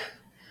don't.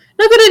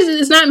 Not that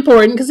it's not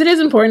important, because it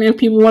is important, and if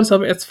people want to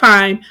celebrate, it's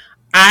fine.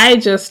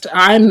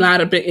 I'm not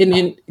a big,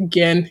 and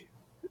again,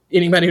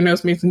 anybody who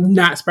knows me is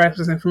not surprised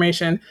with this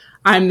information.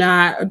 I'm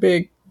not a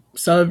big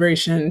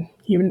celebration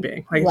human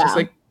being. Like, it's just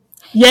like,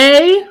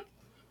 yay.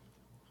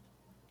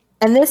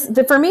 And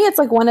for me, it's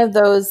like one of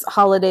those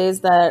holidays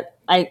that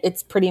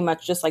it's pretty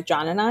much just like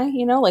John and I,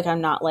 like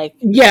I'm not like,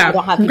 I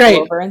don't have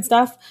people over and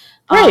stuff.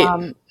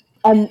 Right.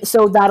 And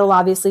so that'll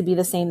obviously be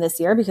the same this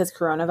year because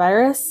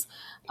coronavirus.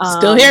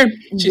 Still here.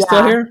 She's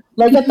still here.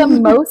 Like at the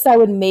most, I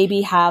would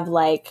maybe have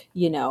like,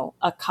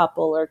 a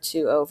couple or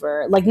two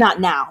over, like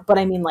not now, but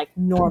I mean like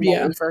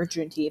normally for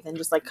Juneteenth and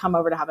just like come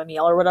over to have a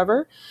meal or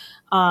whatever.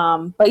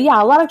 But yeah,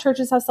 a lot of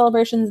churches have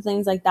celebrations and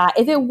things like that.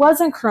 If it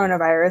wasn't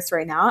coronavirus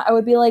right now, I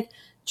would be like,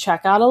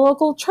 check out a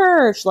local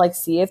church, like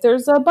see if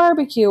there's a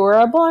barbecue or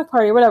a block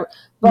party or whatever.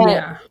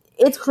 But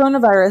it's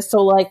coronavirus.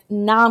 So like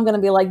now I'm going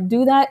to be like,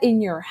 do that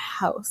in your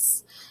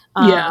house.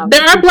 There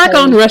are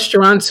Black-owned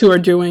restaurants who are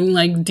doing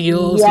like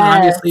deals, and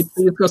obviously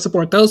please go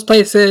support those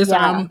places.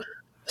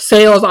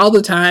 Sales all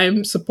the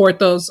time, support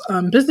those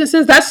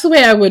businesses. That's the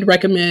way I would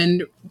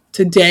recommend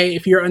today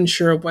if you're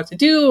unsure of what to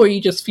do, or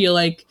you just feel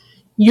like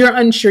you're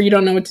unsure, you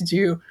don't know what to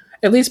do.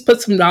 At least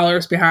put some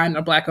dollars behind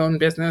a Black-owned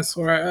business,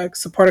 or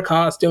support a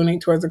cause, donate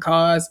towards a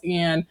cause,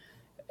 and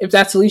if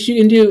that's the least you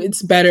can do,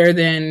 it's better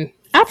than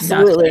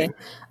absolutely.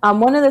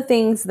 One of the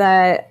things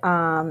that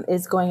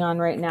is going on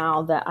right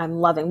now that I'm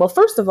loving. Well,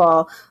 first of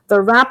all,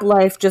 the Wrap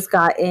Life just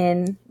got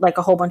in like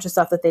a whole bunch of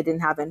stuff that they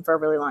didn't have in for a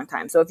really long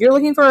time. So if you're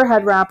looking for a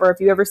head wrap, or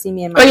if you ever see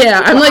me in my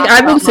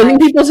I've been sending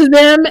people to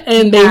them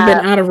and they've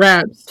been out of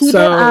wraps. People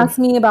ask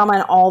me about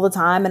mine all the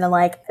time, and I'm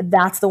like,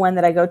 that's the one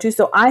that I go to.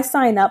 So I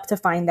sign up to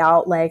find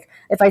out, like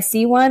if I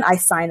see one, I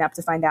sign up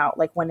to find out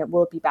like when it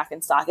will be back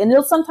in stock. And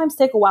it'll sometimes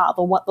take a while.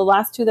 The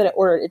last two that I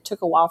ordered, it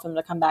took a while for them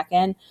to come back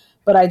in,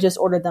 but I just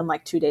ordered them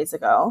like 2 days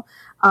ago.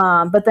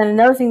 But then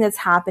another thing that's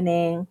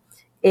happening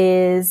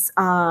is,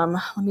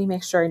 let me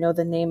make sure I know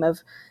the name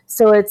of,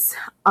 so it's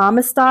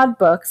Amistad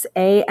Books,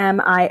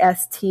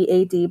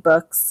 Amistad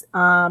Books.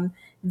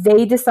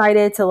 They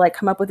decided to like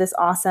come up with this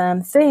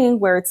awesome thing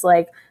where it's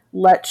like,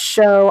 let's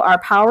show our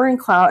power and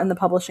clout in the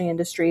publishing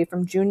industry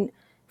from June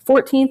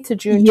 14th to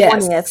June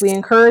 20th. We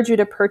encourage you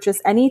to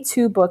purchase any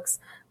 2 books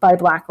by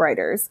Black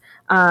writers.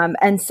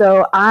 And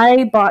so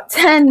I bought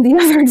 10 the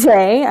other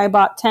day. I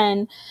bought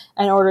 10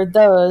 and ordered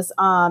those.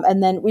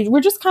 And then we were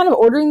just kind of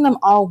ordering them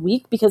all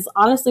week because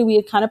honestly, we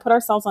had kind of put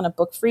ourselves on a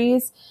book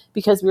freeze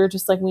because we were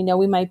just like, we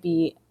might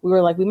be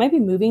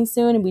moving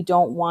soon and we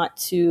don't want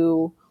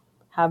to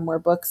have more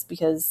books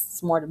because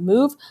it's more to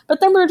move. But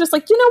then we were just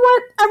like, you know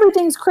what?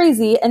 Everything's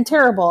crazy and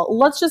terrible.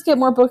 Let's just get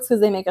more books because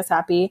they make us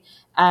happy.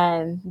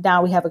 And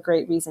now we have a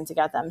great reason to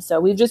get them. So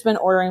we've just been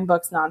ordering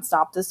books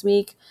nonstop this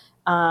week.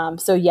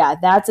 So yeah,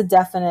 that's a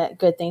definite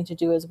good thing to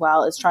do as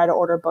well, is try to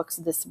order books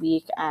this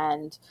week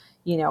and,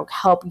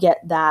 help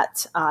get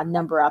that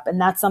number up.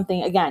 And that's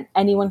something, again,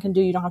 anyone can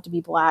do. You don't have to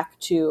be Black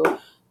to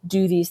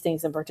do these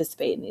things and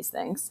participate in these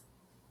things.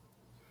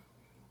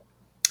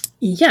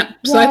 Yeah,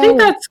 so I think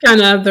that's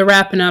kind of the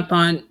wrapping up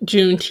on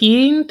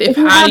Juneteenth. If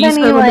you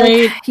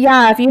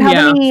have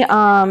any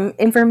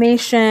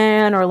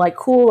information or like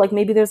cool, like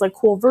maybe there's like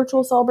cool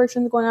virtual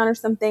celebrations going on or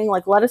something,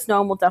 like let us know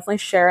and we'll definitely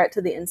share it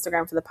to the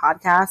Instagram for the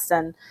podcast,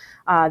 and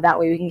that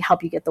way we can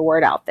help you get the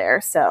word out there.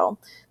 So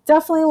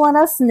definitely let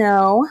us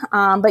know.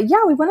 But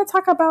yeah, we want to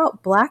talk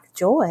about Black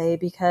joy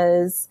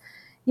because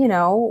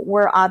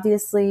we're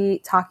obviously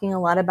talking a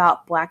lot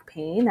about Black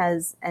pain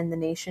and the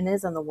nation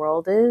is and the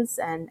world is,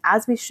 and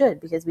as we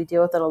should, because we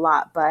deal with it a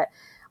lot. But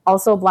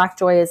Also, Black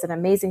Joy is an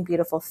amazing,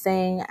 beautiful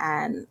thing,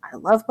 and I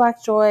love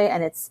Black Joy.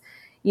 And it's,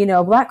 you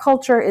know, Black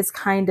culture is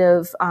kind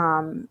of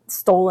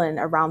stolen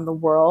around the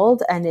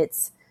world, and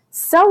it's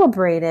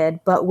celebrated,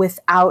 but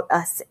without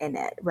us in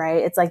it,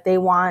 right? It's like they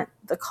want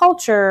the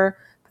culture,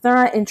 but they're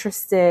not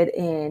interested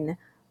in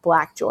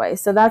Black Joy.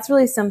 So that's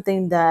really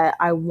something that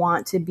I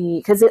want to be,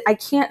 because I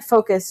can't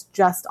focus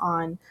just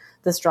on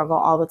the struggle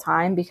all the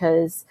time,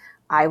 because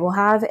I will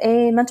have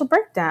a mental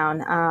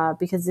breakdown,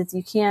 because it's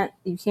you can't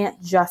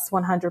just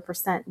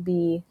 100%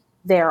 be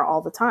there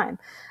all the time.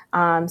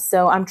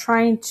 So I'm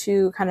trying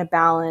to kind of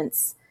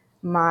balance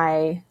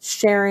my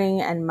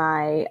sharing and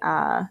my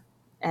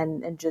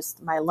and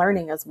just my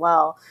learning as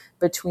well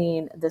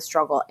between the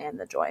struggle and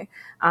the joy.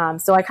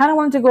 So I kind of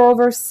wanted to go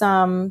over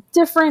some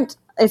different.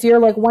 If you're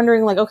like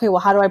wondering, like, okay, well,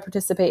 how do I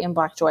participate in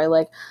Black Joy?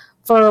 Like,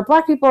 for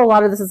Black people, a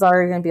lot of this is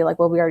already going to be like,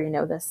 well, we already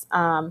know this.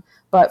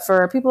 But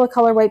for people of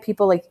color, white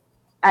people, like,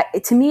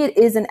 to me, it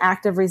is an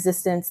act of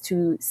resistance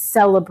to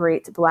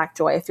celebrate Black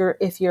joy.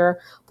 If you're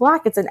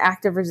Black, it's an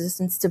act of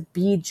resistance to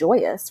be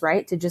joyous,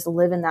 right? To just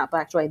live in that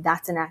Black joy.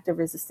 That's an act of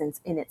resistance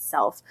in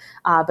itself.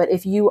 But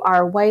if you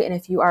are white and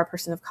if you are a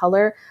person of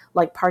color,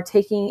 like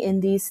partaking in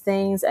these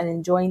things and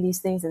enjoying these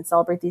things and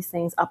celebrate these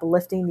things,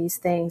 uplifting these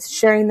things,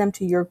 sharing them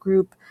to your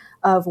group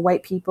of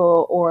white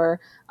people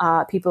or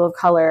people of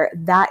color,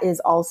 that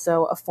is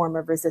also a form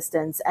of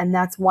resistance. And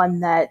that's one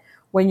that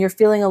when you're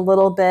feeling a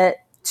little bit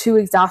too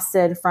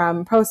exhausted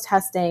from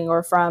protesting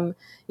or from,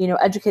 you know,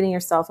 educating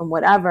yourself and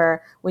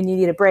whatever, when you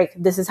need a break,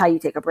 this is how you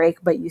take a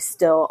break, but you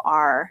still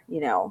are,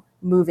 you know,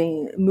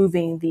 moving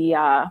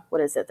the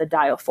the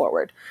dial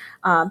forward.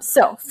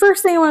 So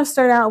first thing I want to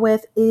start out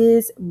with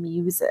is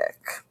music.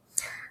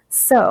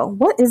 So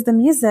what is the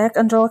music,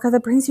 Angelica,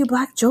 that brings you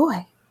Black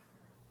joy?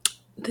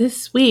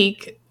 This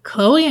week,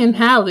 Chloe and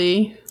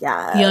Halle,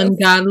 Yes. The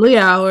Ungodly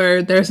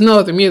Hour. There's no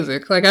other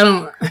music. Like, I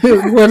don't.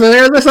 Were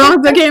there the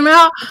songs that came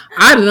out?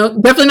 I don't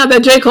know. Definitely not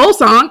that J. Cole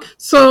song.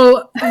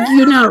 So,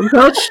 you know,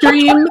 go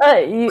stream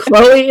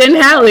Chloe and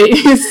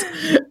Halle's.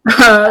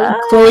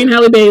 Chloe and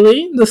Halle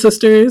Bailey, the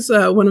sisters.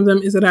 One of them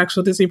is an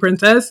actual Disney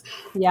princess.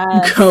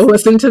 Yes. Go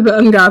listen to The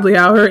Ungodly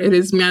Hour. It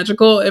is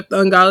magical. If The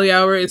Ungodly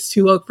Hour is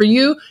too low for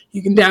you,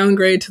 you can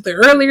downgrade to the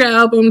earlier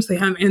albums. They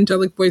have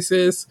angelic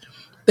voices.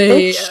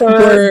 They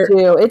sure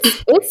do.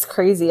 It's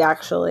crazy,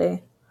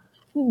 actually.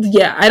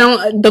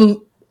 Yeah,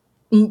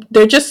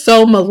 they're just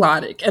so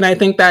melodic, and I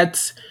think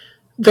that's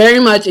very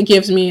much, it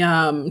gives me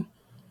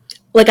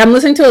like, I'm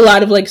listening to a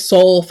lot of like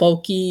soul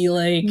folky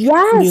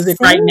music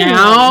right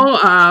now.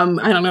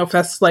 I don't know if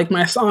that's like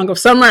my song of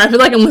summer. I feel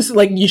like I'm listening,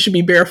 like, You Should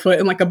Be Barefoot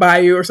in like a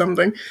bayou or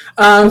something.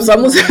 So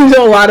I'm listening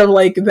to a lot of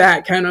like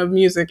that kind of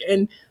music,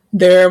 and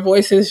their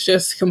voices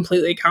just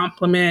completely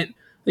complement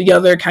the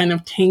other kind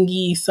of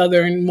tangy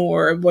southern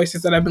more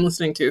voices that I've been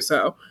listening to.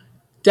 So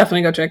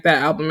definitely go check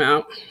that album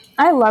out.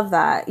 I love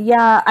that.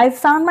 Yeah, I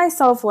found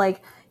myself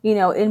like, you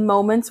know, in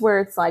moments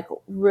where it's like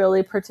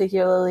really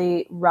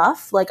particularly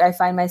rough, like I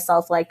find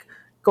myself like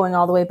going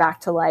all the way back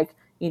to like,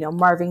 you know,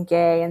 Marvin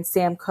Gaye and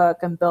Sam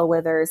Cooke and Bill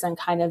Withers, and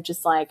kind of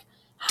just like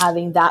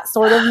having that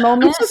sort of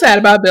moment. I'm so sad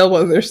about Bill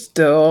Withers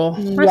still.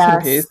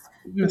 Rest in peace,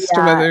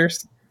 Mr.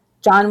 Withers.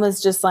 John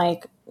was just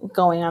like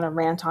going on a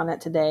rant on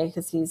it today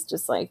because he's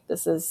just like,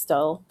 this is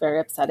still very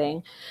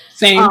upsetting.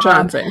 Same,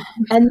 John, same.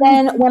 And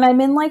then when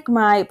I'm in like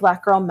my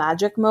Black girl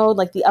magic mode,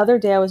 like the other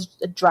day I was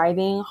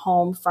driving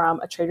home from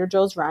a Trader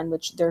Joe's run,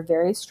 which they're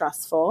very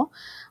stressful.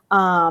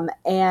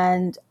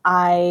 And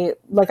I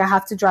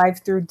have to drive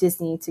through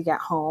Disney to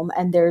get home,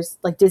 and there's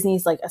like,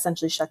 Disney's like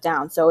essentially shut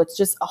down. So it's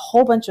just a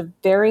whole bunch of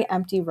very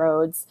empty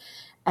roads.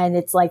 And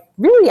it's like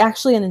really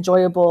actually an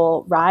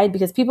enjoyable ride,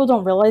 because people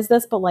don't realize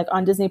this, but like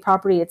on Disney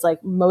property, it's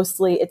like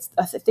mostly,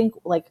 I think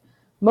like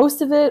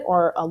most of it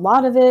or a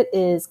lot of it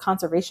is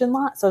conservation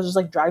lot. So I was just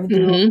like driving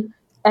through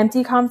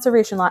empty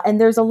conservation lot, and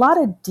there's a lot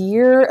of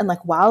deer and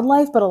like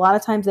wildlife, but a lot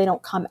of times they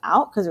don't come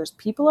out because there's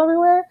people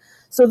everywhere.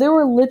 So there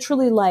were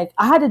literally like,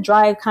 I had to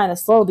drive kind of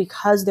slow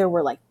because there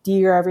were like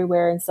deer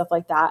everywhere and stuff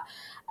like that.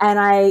 And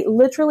I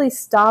literally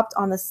stopped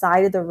on the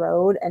side of the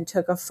road and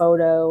took a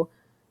photo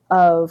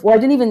of, well, I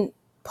didn't even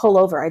pull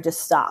over. I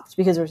just stopped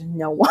because there was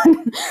no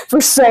one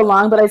for so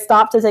long, but I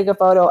stopped to take a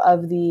photo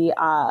of the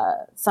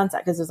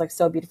sunset because it was like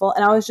so beautiful.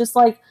 And I was just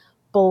like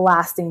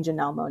blasting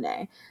Janelle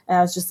Monáe. And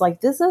I was just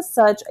like, this is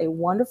such a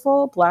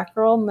wonderful Black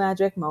girl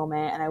magic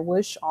moment. And I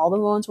wish all the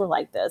moments were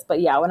like this.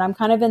 But yeah, when I'm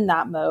kind of in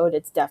that mode,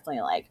 it's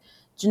definitely like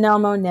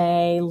Janelle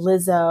Monáe,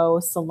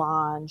 Lizzo,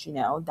 Solange, you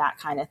know, that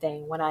kind of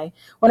thing. When I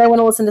want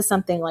to listen to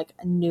something like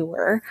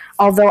newer,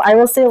 although I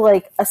will say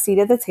like A Seat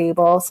at the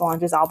Table,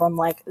 Solange's album,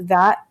 like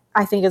that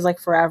I think is like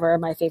forever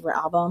my favorite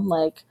album.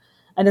 Like,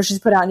 I know she's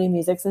put out new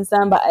music since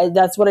then, but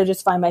that's what I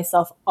just find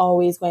myself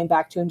always going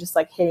back to and just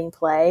like hitting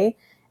play.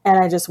 And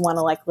I just want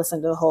to like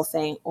listen to the whole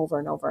thing over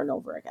and over and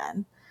over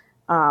again.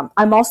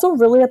 I'm also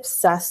really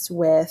obsessed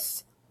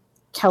with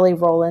Kelly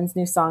Rowland's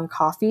new song,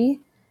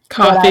 Coffee.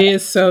 Coffee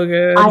is so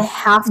good. I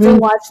have to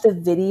watch the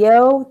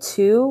video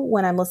too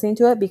when I'm listening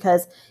to it,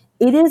 because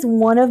it is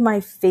one of my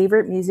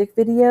favorite music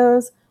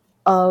videos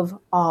of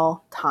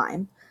all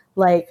time.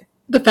 Like,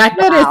 the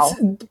fact wow. that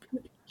it's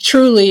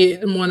truly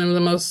one of the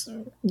most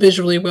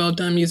visually well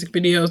done music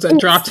videos that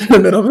dropped in the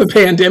middle of a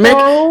pandemic.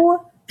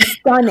 So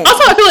stunning.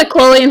 Also, I feel like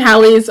Chloe and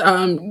Halle's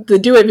the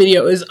Do It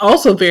video is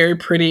also very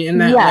pretty in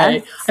that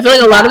way. I feel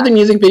like a lot of the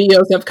music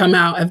videos that have come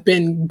out have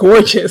been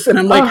gorgeous, and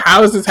I'm like,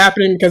 how is this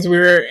happening? Because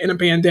we're in a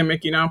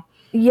pandemic, you know?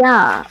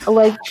 Yeah,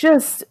 like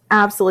just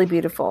absolutely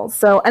beautiful.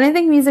 So, and I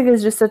think music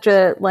is just such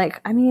a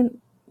like. I mean,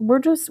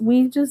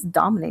 we just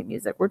dominate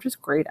music. We're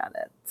just great at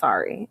it.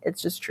 Sorry,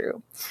 it's just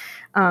true.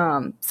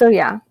 So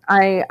yeah,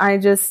 I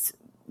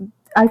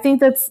think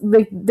that's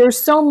like there's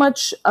so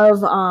much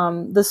of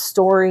the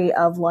story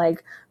of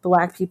like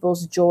Black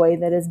people's joy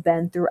that has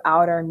been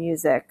throughout our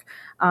music,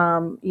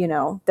 you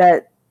know,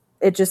 that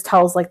it just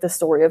tells like the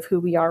story of who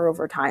we are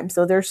over time.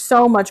 So there's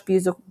so much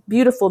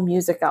beautiful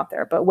music out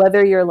there, but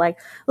whether you're like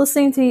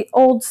listening to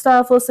old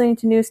stuff, listening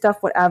to new stuff,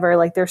 whatever,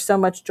 like there's so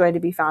much joy to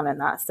be found in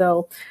that.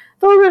 So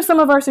those are some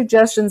of our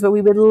suggestions, but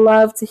we would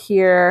love to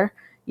hear,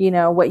 you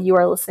know, what you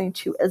are listening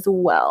to as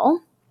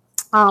well.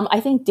 I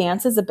think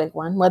dance is a big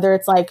one, whether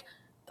it's like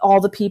all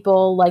the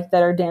people like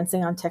that are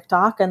dancing on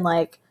TikTok, and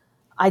like,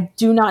 I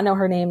do not know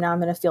her name now. I'm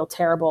going to feel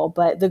terrible,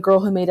 but the girl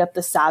who made up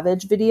the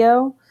Savage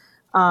video,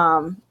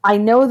 I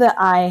know that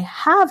I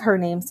have her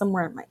name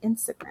somewhere on my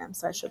Instagram,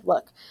 so I should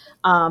look.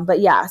 But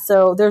yeah,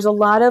 so there's a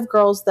lot of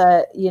girls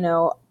that, you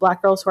know,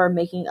 Black girls who are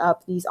making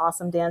up these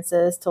awesome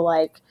dances to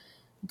like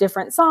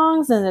different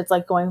songs, and it's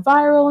like going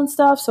viral and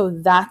stuff. So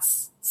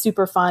that's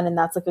super fun, and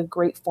that's like a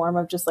great form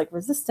of just like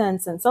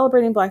resistance and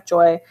celebrating Black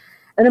joy.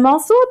 And I'm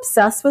also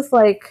obsessed with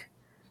like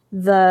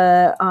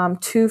the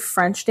two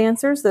French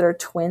dancers that are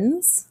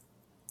twins.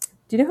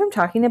 Do you know who I'm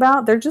talking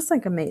about? They're just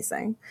like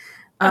amazing.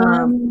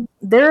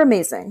 They're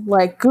amazing.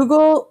 Like,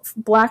 Google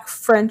Black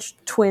French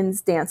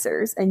twins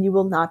dancers and you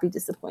will not be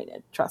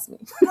disappointed. Trust me.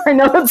 I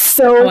know it's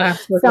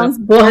sounds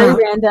very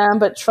random,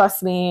 but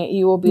trust me,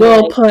 you will be.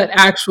 We'll put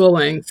actual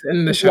links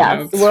in the show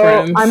notes.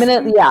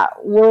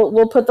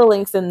 We'll put the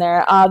links in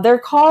there. They're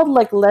called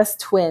like Les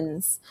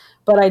Twins,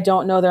 but I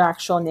don't know their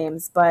actual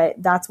names,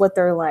 but that's what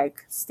their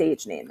like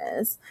stage name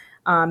is.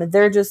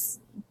 They're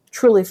just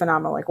truly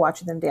phenomenal. Like,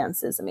 watching them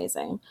dance is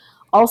amazing.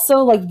 Also,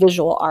 like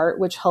visual art,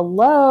 which,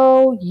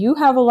 hello, you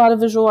have a lot of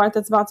visual art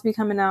that's about to be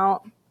coming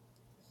out.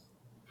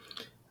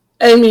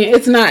 I mean,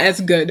 it's not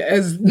as good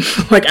as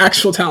like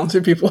actual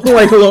talented people.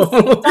 Like, lower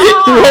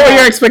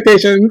your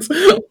expectations.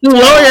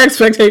 Lower your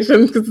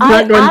expectations, because it's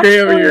not going great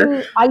over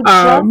here. I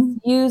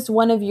just used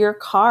one of your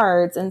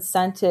cards and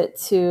sent it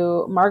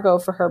to Margot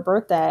for her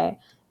birthday.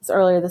 It's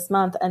earlier this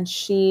month, and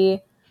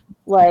she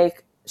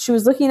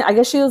was looking, I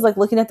guess she was like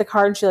looking at the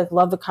card, and she like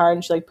loved the card,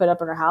 and she like put it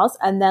up in her house.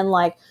 And then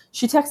like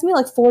she texted me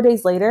like 4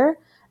 days later,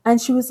 and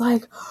she was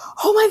like,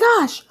 oh my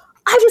gosh,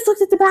 I just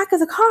looked at the back of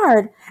the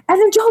card,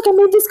 and Angelica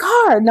made this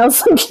card. And I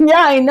was like,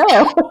 yeah, I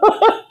know.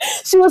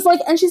 She was like,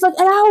 and she's like,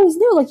 and I always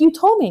knew, like, you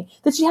told me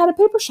that she had a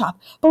paper shop,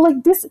 but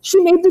like this,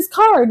 she made this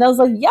card. And I was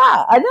like,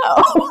 yeah, I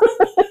know.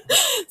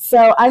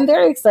 So I'm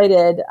very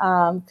excited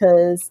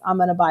because I'm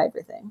going to buy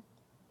everything.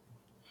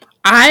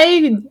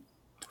 I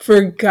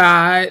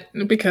forgot,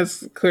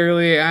 because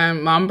clearly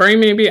I'm mom brain,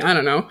 maybe, I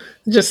don't know,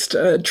 just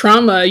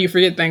trauma, you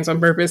forget things on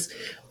purpose,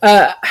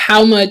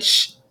 how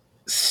much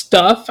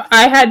stuff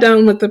I had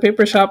done with the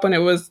paper shop when it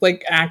was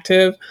like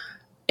active.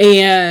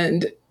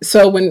 And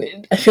so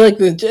when I feel like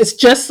it's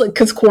just like,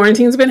 because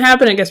quarantine's been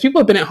happening, I guess people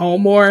have been at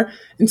home more,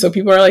 and so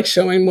people are like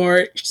showing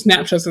more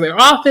snapshots of their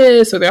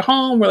office or their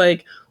home or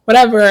like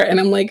whatever, and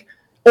I'm like,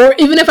 or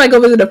even if I go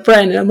visit a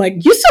friend and I'm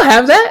like, you still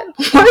have that?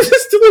 Why is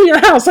it still in your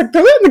house? Like,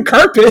 throw it in the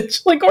garbage.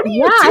 Like, what are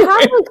you doing? I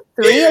have like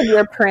 3 of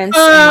your prints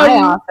in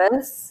my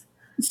office.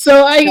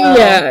 So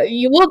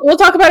we'll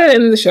talk about it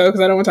in the show,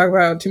 because I don't want to talk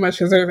about it too much,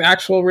 because there's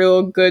actual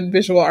real good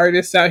visual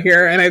artists out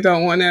here, and I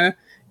don't want to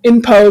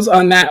impose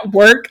on that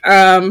work.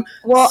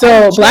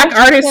 So Black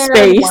Artist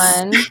Space.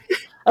 I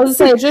was going to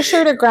say, I just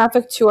shared a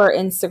graphic to our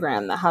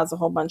Instagram that has a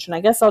whole bunch, and I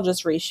guess I'll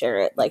just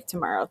reshare it like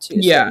tomorrow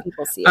too, so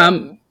people see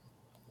it.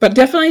 But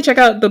definitely check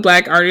out the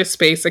Black Artist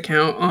Space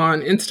account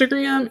on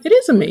Instagram. It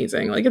is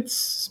amazing. Like,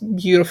 it's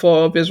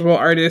beautiful visual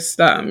artists.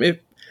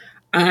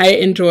 I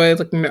enjoy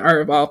looking at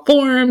art of all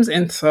forms,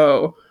 and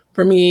so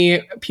for me,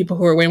 people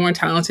who are way more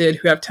talented,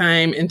 who have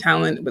time and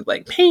talent with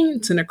like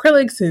paints and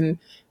acrylics and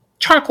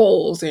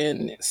charcoals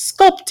and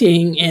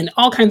sculpting and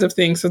all kinds of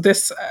things. So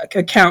this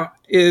account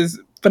is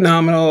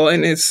phenomenal,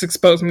 and it's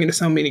exposed me to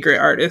so many great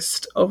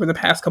artists over the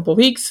past couple of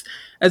weeks,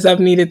 as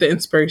I've needed the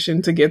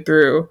inspiration to get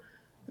through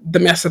the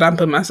mess that I'm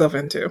putting myself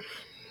into.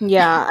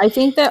 Yeah, I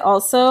think that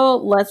also,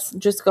 let's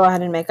just go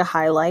ahead and make a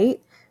highlight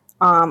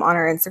on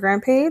our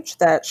Instagram page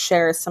that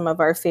shares some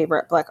of our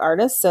favorite Black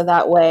artists, so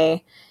that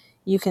way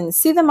you can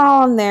see them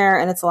all on there,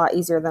 and it's a lot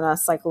easier than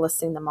us like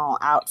listing them all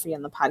out for you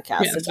in the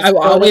podcast. Yes, so I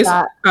will always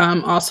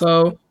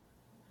also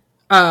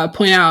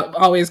point out,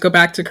 always go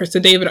back to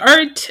Krista David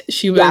Art.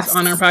 She was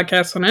on our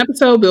podcast on an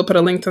episode. We'll put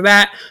a link to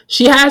that.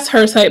 She has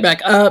her site back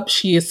up.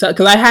 She is,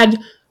 because I had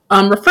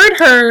referred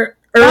her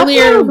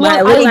earlier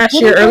last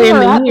year, earlier in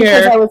the year.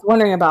 Because I was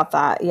wondering about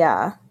that.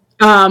 Yeah.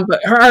 But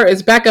her art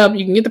is back up.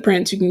 You can get the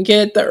prints. You can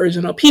get the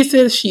original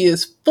pieces. She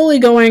is fully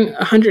going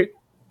 100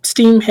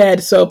 steam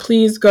head. So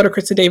please go to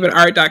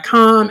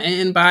KristaDavidArt.com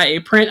and buy a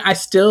print. I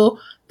still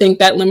think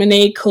that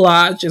Lemonade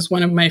collage is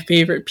one of my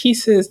favorite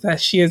pieces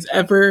that she has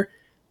ever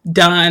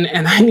done,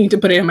 and I need to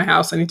put it in my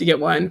house. I need to get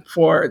one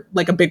for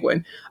like a big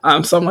one.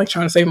 So I'm like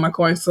trying to save my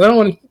coins. So I don't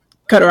want to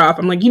cut her off.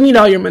 I'm like, you need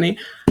all your money.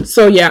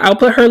 So yeah, I'll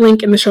put her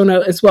link in the show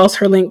note as well as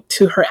her link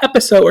to her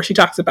episode where she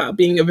talks about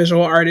being a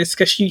visual artist,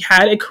 because she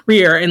had a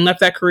career and left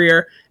that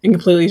career and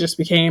completely just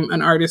became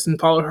an artist and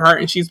followed her heart.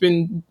 And she's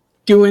been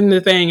doing the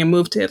thing and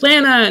moved to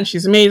Atlanta, and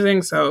she's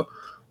amazing. So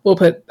we'll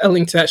put a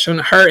link to that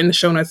show, her in the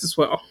show notes as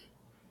well.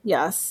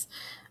 Yes.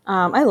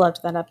 I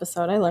loved that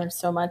episode. I learned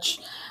so much.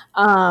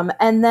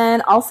 And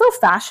then also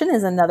fashion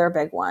is another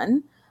big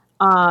one.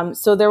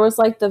 So there was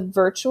like the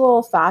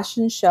virtual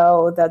fashion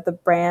show that the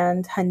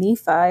brand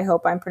Hanifa, I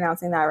hope I'm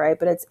pronouncing that right,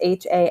 but it's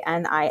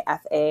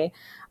Hanifa.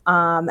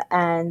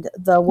 And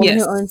the woman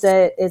who owns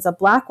it is a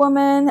Black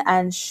woman,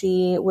 and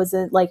she was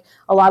in, like,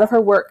 a lot of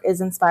her work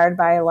is inspired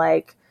by,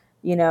 like,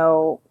 you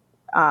know,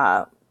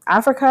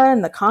 Africa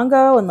and the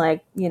Congo, and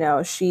like, you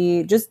know,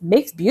 she just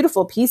makes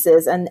beautiful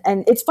pieces. And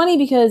it's funny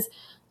because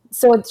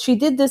so she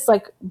did this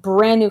like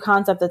brand new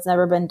concept that's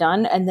never been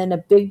done, and then a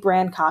big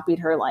brand copied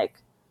her like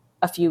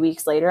a few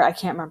weeks later. I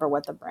can't remember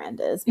what the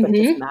brand is, but it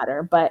doesn't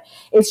matter. But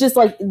it's just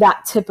like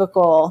that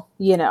typical,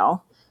 you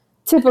know,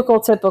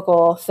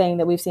 typical thing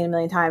that we've seen a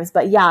million times.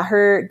 But yeah,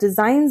 her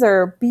designs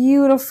are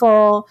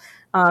beautiful.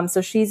 So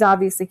she's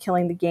obviously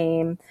killing the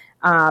game.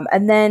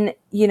 And then,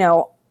 you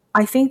know,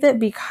 I think that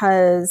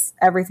because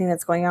everything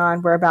that's going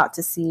on, we're about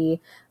to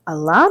see a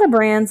lot of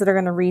brands that are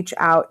going to reach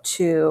out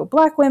to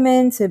Black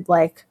women to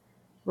like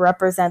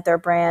represent their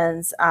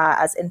brands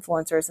as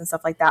influencers and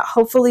stuff like that.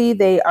 Hopefully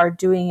they are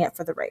doing it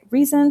for the right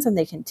reasons and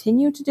they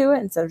continue to do it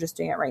instead of just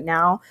doing it right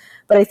now.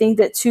 But I think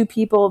that two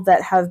people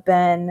that have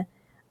been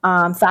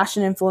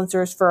fashion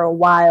influencers for a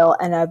while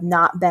and have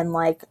not been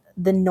like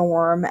the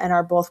norm and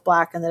are both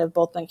Black and that have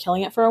both been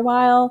killing it for a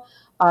while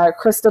are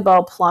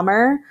Christabel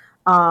Plummer,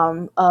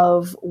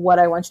 of What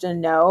I Want You to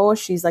Know.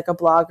 She's like a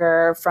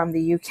blogger from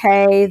the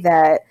UK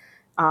that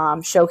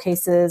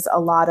showcases a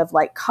lot of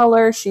like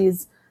color.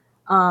 She's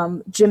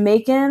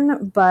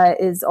Jamaican, but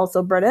is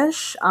also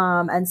British.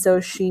 And so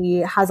she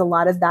has a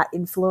lot of that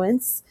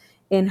influence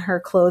in her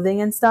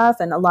clothing and stuff.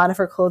 And a lot of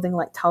her clothing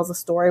like tells a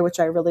story, which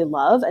I really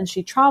love. And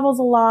she travels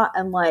a lot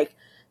and like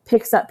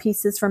picks up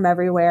pieces from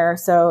everywhere.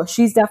 So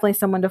she's definitely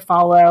someone to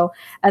follow.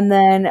 And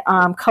then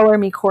Color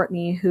Me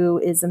Courtney, who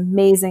is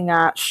amazing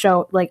at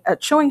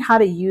showing how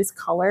to use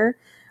color.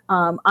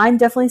 I'm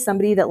definitely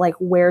somebody that like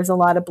wears a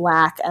lot of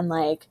black, and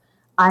like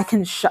I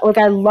can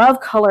I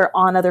love color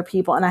on other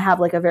people, and I have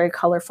like a very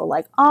colorful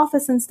like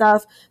office and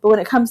stuff. But when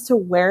it comes to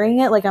wearing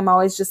it, like I'm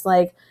always just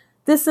like,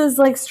 this is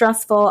like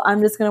stressful.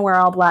 I'm just gonna wear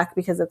all black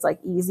because it's like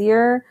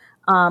easier.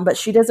 But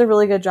she does a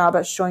really good job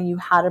at showing you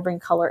how to bring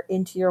color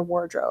into your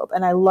wardrobe.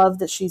 And I love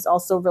that she's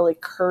also really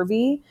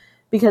curvy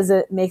because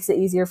it makes it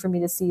easier for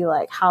me to see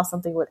like how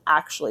something would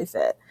actually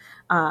fit.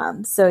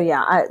 So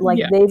yeah,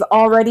 they've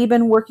already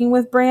been working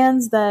with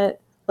brands that,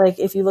 like,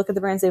 if you look at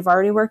the brands they've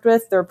already worked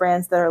with, they're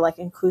brands that are like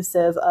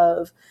inclusive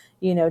of,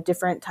 you know,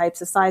 different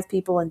types of size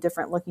people and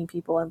different looking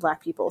people and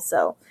Black people.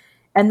 So,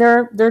 and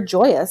they're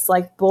joyous.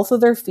 Like both of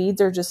their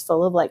feeds are just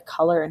full of like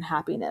color and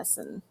happiness,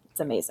 and it's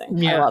amazing.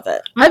 Yeah. I love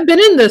it. I've been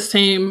in the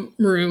same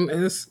room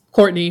as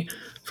Courtney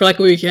for like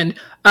a weekend.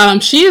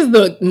 She is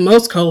the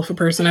most colorful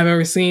person I've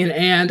ever seen,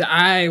 and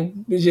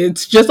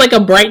it's just like a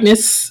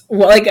brightness.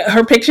 Like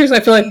her pictures, I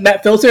feel like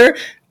that filter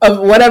of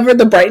whatever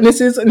the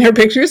brightness is in her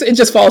pictures, it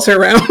just follows her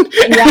around.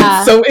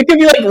 Yeah. So it could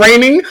be like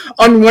raining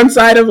on one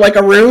side of like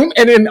a room,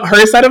 and in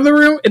her side of the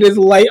room, it is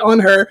light on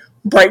her,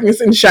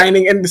 brightness and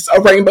shining, and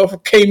a rainbow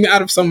came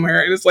out of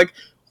somewhere, and it's like,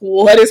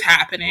 what is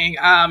happening?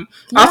 I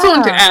also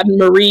want to add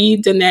Marie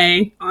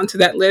Dene onto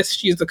that list.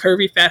 She's the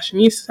curvy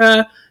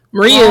fashionista.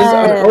 Marie is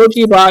an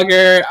OG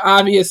blogger.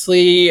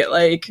 Obviously,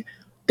 like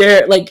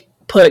they're like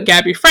put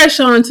Gabby Fresh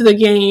onto the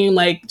game.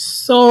 Like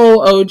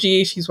so OG.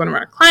 She's one of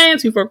our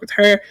clients. We've worked with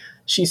her.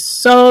 She's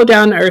so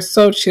down to earth,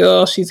 so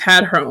chill. She's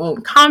had her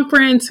own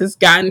conference. Has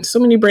gotten so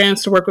many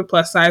brands to work with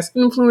plus size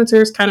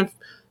influencers. Kind of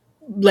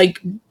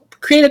like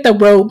created the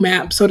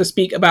roadmap, so to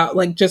speak, about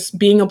like just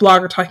being a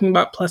blogger talking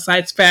about plus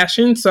size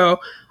fashion. So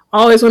I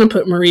always want to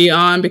put Marie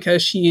on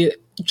because she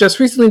just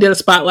recently did a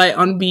spotlight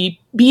on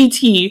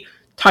BET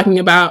talking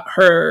about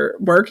her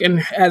work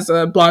and as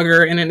a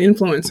blogger and an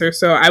influencer.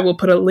 So I will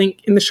put a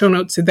link in the show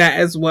notes to that,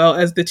 as well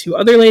as the two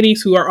other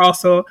ladies who are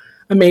also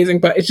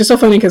amazing. But it's just so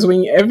funny because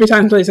every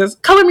time somebody says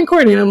Color Me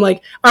Courtney, and I'm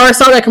like, oh, I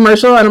saw that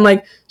commercial, and I'm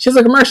like, she has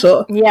a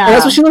commercial. Yeah, and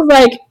that's what she looks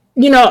like,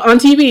 you know, on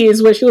TV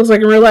is what she looks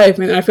like in real life.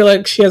 And I feel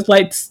like she has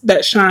lights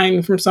that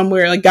shine from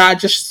somewhere. Like God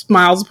just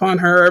smiles upon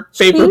her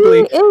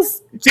favorably. She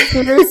is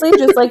seriously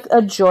just like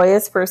a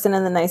joyous person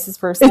and the nicest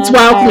person. It's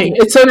wild to me.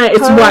 It's so nice.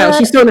 It's wild.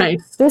 She's so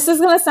nice. This is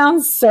going to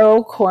sound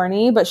so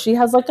corny, but she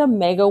has like a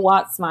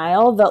megawatt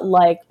smile that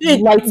like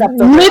lights up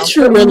the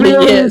literally room. It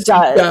really is.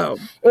 does.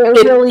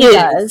 It really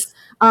does.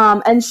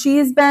 And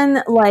she's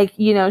been like,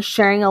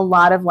 sharing a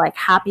lot of like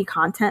happy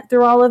content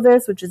through all of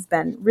this, which has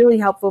been really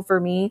helpful for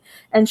me.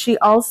 And she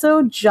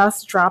also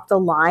just dropped a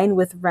line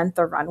with Rent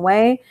the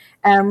Runway.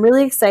 And I'm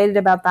really excited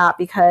about that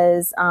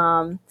because,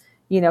 kind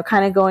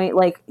of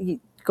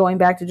going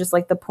back to just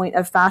like the point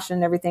of fashion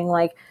and everything,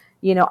 like,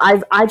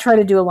 I try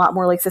to do a lot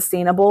more like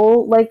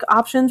sustainable like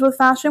options with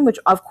fashion, which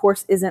of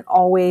course isn't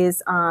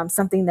always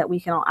something that we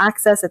can all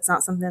access. It's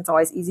not something that's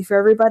always easy for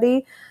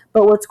everybody.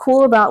 But what's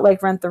cool about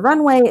like Rent the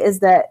Runway is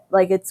that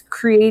like it's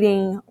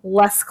creating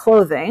less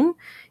clothing,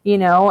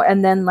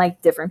 and then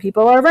like different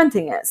people are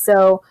renting it.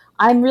 So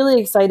I'm really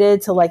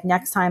excited to like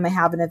next time I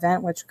have an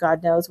event, which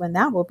God knows when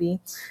that will be,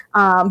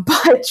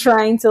 but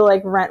trying to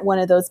like rent one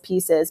of those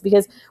pieces,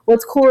 because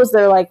what's cool is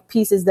they're like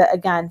pieces that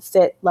again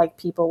fit like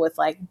people with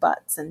like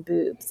butts and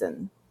boobs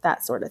and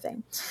that sort of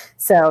thing.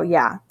 So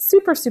yeah,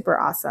 super, super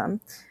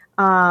awesome.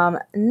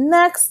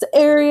 Next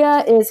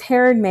area is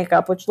hair and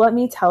makeup, which let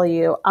me tell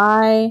you,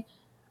 I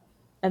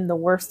am the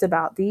worst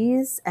about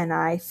these, and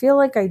I feel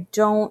like I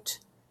don't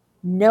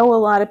know a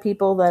lot of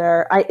people that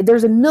are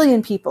there's a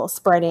million people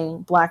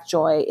spreading Black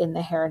joy in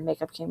the hair and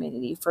makeup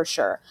community for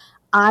sure.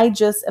 I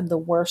just am the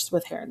worst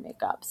with hair and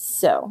makeup.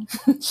 So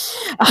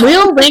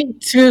we'll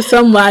link to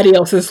somebody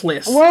else's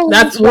list.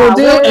 That's what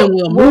we'll do, and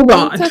we'll move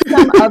on to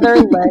some other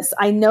lists.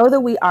 I know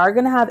that we are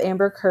going to have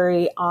Amber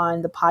Curry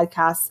on the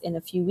podcast in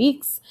a few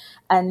weeks,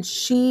 and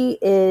she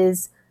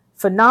is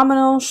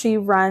phenomenal. She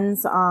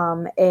runs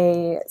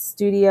a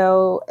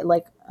studio,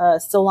 like a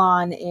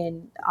salon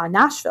in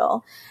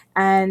Nashville,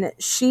 and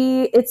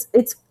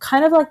it's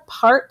kind of like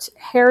part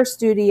hair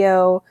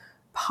studio,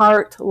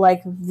 part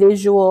like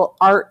visual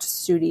art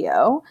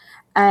studio,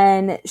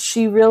 and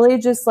she really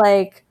just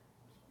like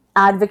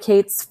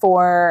advocates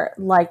for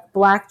like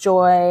Black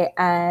joy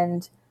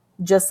and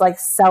just like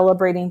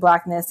celebrating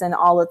Blackness in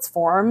all its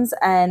forms.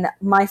 And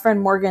my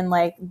friend Morgan,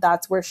 like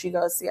that's where she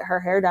goes to get her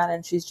hair done,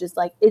 and she's just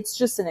like, it's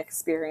just an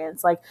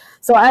experience. Like,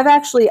 so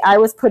I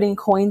was putting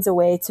coins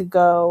away to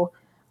go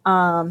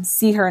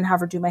see her and have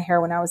her do my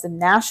hair when I was in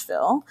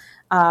Nashville,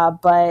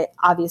 but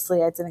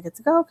obviously I didn't get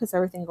to go because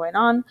everything going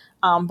on,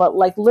 but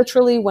like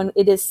literally when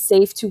it is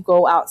safe to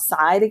go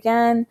outside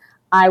again,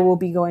 I will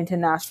be going to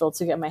Nashville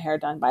to get my hair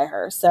done by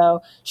her.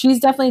 So she's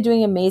definitely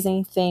doing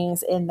amazing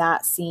things in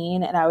that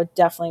scene, and I would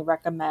definitely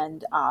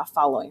recommend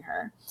following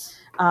her.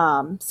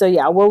 So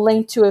yeah, we'll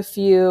link to a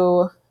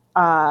few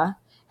hair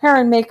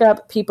and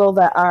makeup people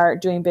that are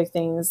doing big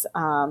things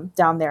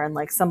down there, and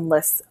like some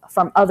lists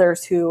from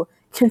others who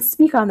can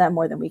speak on that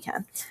more than we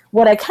can.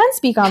 What I can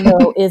speak on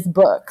though is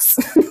books.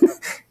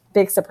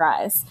 Big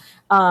surprise.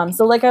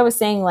 So like I was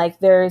saying, like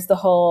there's the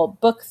whole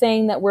book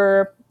thing that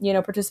we're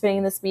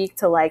participating this week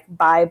to like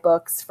buy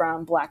books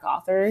from Black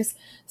authors.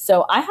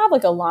 So I have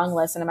like a long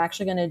list, and I'm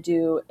actually going to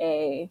do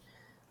a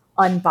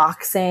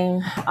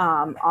unboxing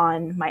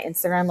on my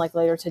Instagram like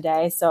later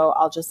today. So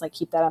I'll just like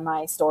keep that on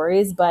my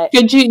stories. But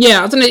could you,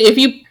 if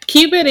you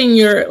keep it in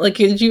your, like,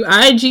 could you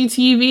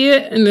IGTV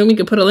it and then we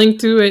could put a link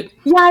to it?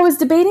 Yeah, I was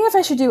debating if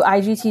I should do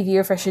IGTV or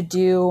if I should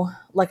do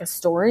like a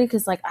story,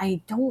 because like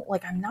I don't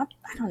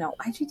know.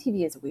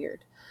 IGTV is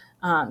weird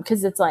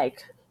because it's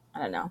like, I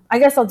don't know. I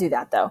guess I'll do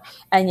that though.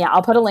 And yeah,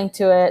 I'll put a link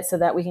to it so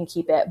that we can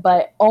keep it.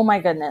 But oh my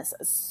goodness,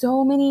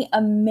 so many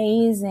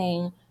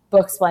amazing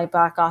books by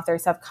Black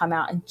authors have come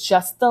out in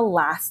just the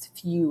last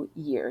few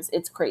years.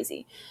 It's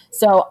crazy.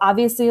 So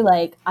obviously,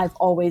 like I've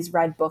always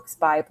read books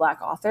by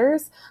Black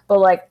authors, but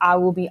like I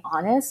will be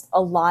honest, a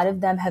lot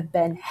of them have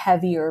been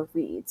heavier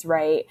reads,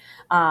 right?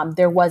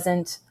 There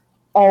wasn't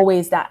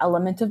always that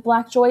element of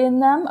Black joy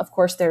in them. Of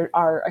course, there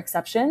are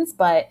exceptions,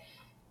 but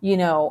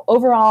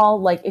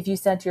overall, like if you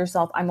said to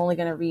yourself, I'm only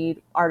going to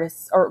read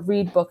artists or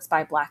read books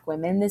by Black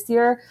women this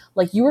year,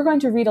 like you were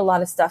going to read a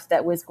lot of stuff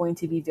that was going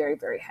to be very,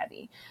 very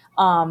heavy.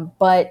 And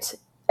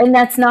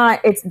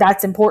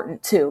that's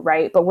important too,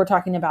 right? But we're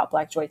talking about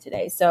Black joy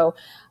today. So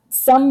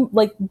some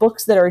like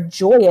books that are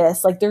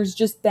joyous, like there's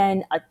just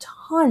been a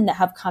ton that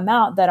have come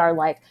out that are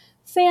like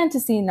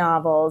fantasy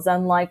novels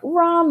and like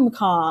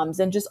rom-coms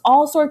and just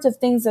all sorts of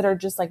things that are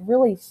just like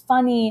really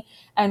funny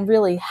and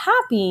really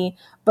happy,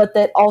 but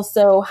that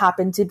also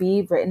happen to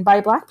be written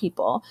by Black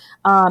people.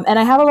 And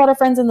I have a lot of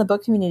friends in the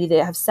book community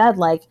that have said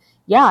like,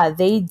 yeah,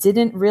 they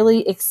didn't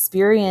really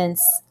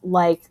experience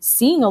like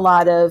seeing a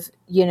lot of,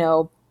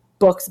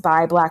 books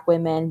by Black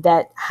women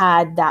that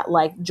had that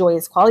like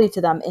joyous quality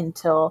to them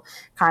until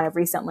kind of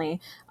recently.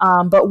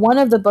 But one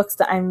of the books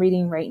that I'm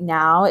reading right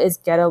now is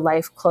Get a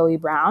Life, Chloe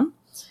Brown.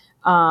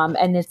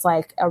 And it's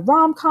like a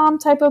rom-com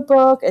type of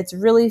book. It's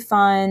really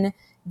fun.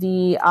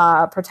 The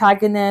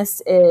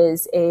protagonist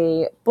is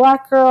a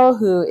Black girl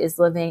who is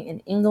living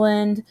in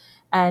England,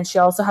 and she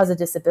also has a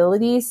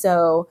disability.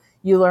 So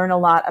you learn a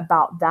lot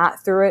about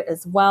that through it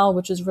as well,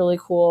 which is really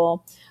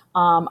cool.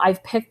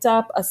 I've picked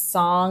up A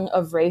Song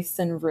of Wraiths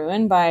and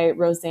Ruin by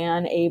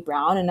Roseanne A.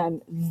 Brown, and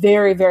I'm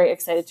very, very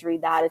excited to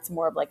read that. It's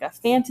more of like a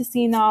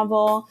fantasy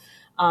novel.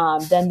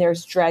 Then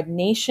there's Dread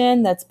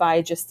Nation, that's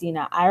by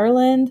Justina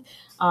Ireland.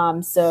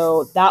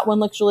 So that one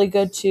looks really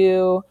good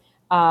too.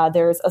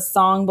 There's A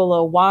Song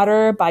Below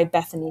Water by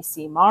Bethany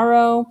C.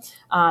 Morrow.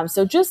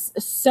 So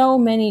just so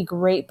many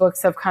great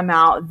books have come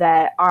out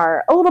that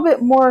are a little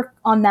bit more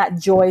on that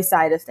joy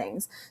side of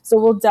things. So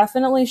we'll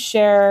definitely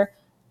share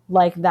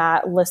like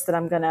that list that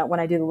I'm gonna when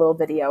I do the little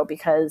video,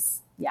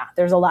 because yeah,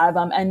 there's a lot of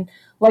them. And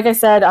like I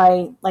said,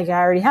 I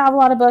already have a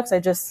lot of books. I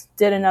just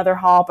did another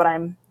haul, but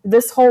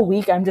this whole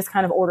week I'm just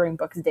kind of ordering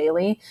books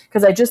daily,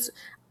 because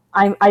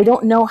I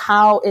don't know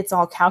how it's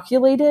all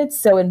calculated.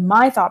 So in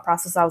my thought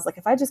process, I was like,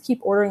 if I just keep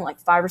ordering like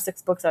 5 or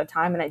 6 books at a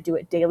time and I do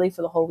it daily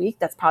for the whole week,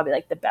 that's probably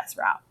like the best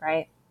route,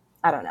 right?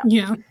 I don't know.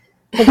 Yeah.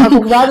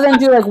 Rather than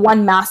do like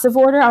one massive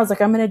order, I was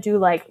like, I'm going to do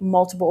like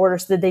multiple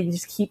orders so that they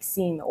just keep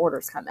seeing the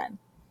orders come in.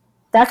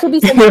 That could be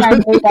something I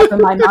made up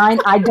in my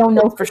mind. I don't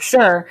know for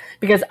sure,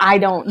 because I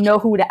don't know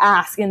who to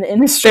ask in the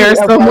industry. There's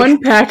someone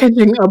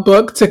packaging a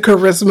book to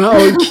Charisma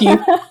or Keep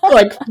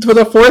like for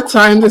the 4th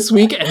time this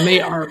week, and they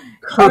are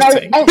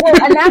cursing.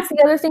 And that's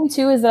the other thing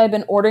too, is that I've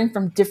been ordering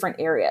from different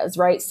areas,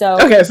 right? So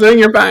okay, so then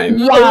you're fine.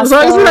 Yeah, as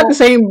long as it's not the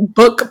same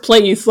book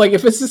place. Like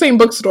if it's the same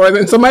bookstore,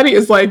 then somebody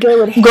is like,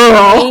 "Girl,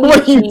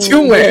 what are you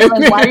doing?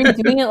 Like, why are you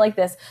doing it like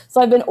this?"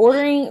 So I've been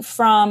ordering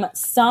from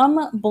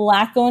some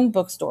Black-owned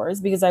bookstores,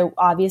 because I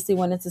obviously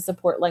wanted to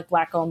support like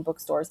Black-owned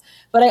bookstores.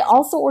 But I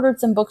also ordered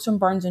some books from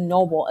Barnes and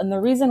Noble, and the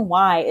reason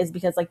why is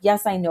because, like,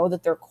 yes, I know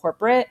that they're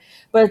corporate,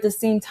 but at the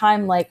same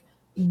time, like,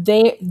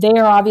 they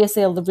are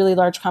obviously a really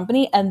large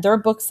company, and their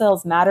book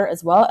sales matter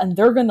as well. And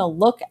they're going to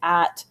look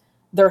at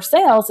their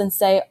sales and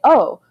say,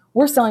 oh,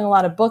 we're selling a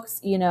lot of books,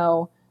 you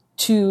know,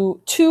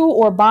 to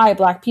or by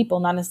Black people,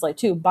 not necessarily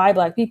to, by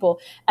Black people.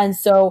 And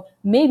so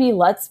maybe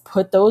let's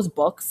put those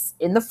books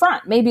in the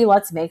front. Maybe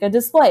let's make a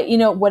display, you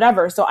know,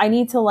 whatever. So I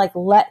need to like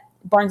let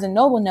Barnes and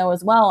Noble know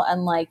as well,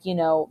 and like, you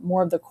know,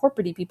 more of the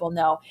corporate people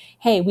know,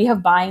 hey, we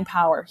have buying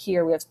power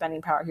here, we have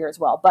spending power here as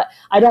well. But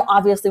I don't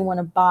obviously want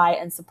to buy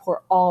and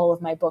support all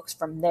of my books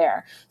from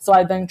there. So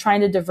I've been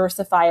trying to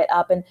diversify it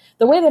up. And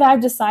the way that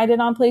I've decided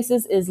on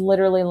places is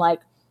literally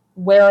like,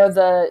 where are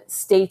the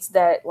states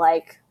that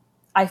like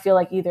I feel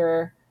like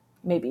either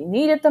maybe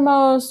need it the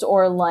most,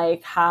 or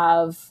like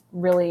have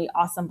really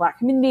awesome Black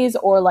communities,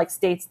 or like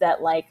states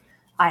that like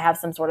I have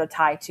some sort of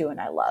tie to and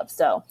I love.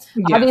 So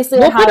obviously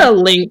we'll put a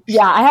link.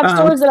 Yeah, I have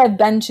stores that I've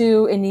been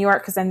to in New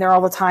York because I'm there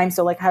all the time.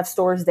 So like I have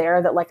stores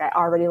there that like I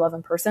already love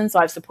in person. So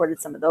I've supported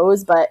some of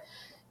those. But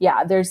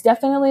yeah, there's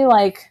definitely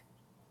like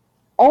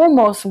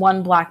almost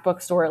one Black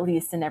bookstore at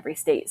least in every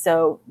state.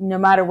 So no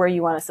matter where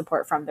you want to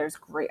support from, there's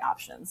great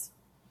options.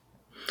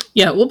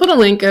 Yeah, we'll put a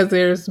link, as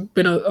there's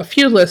been a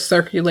few lists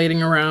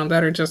circulating around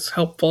that are just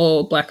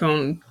helpful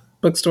Black-owned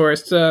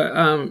bookstores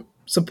to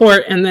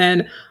support. And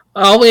then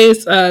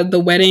always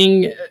the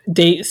Wedding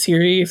Date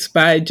series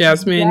by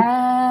Jasmine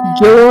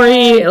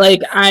Jory.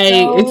 Like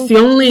it's the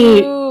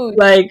only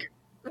like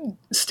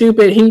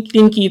stupid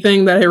dinky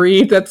thing that I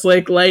read that's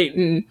like light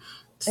and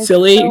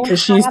silly,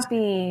 because she's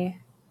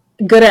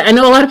good at. I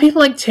know a lot of people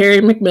like Terry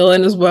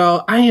McMillan as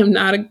well. I am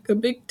not a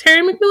big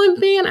Terry McMillan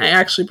fan. I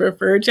actually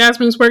prefer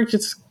Jasmine's work.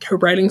 Just her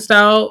writing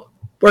style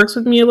works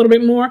with me a little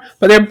bit more.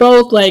 But they're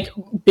both like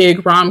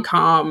big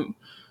rom-com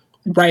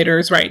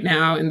writers right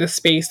now in the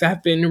space that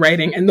have been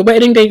writing. And the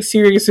Wedding Date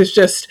series is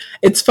just,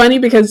 it's funny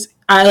because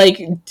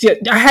I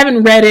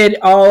haven't read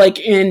it all like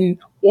in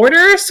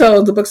order.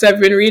 So the books I've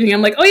been reading,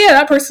 I'm like, oh yeah,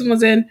 that person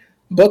was in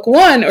book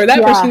 1, or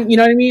that person, you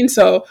know what I mean?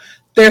 So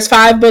there's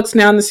 5 books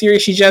now in the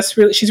series. She's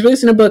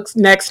releasing a book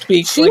next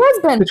week. She has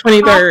been the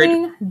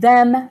 23rd.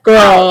 Them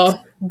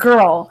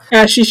girl.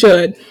 Yeah, she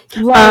should.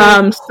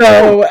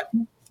 So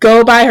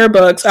go buy her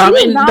books. She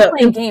is not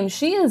playing games.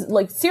 She is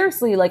like,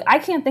 seriously, like I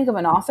can't think of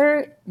an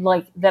author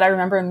like that I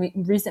remember in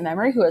recent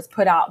memory who has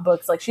put out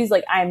books. Like she's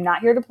like, I am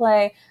not here to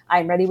play.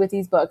 I'm ready with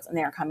these books, and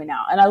they are coming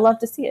out, and I love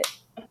to see it.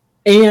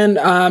 And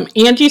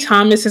Angie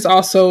Thomas is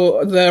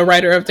also the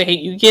writer of The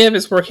Hate U Give,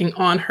 is working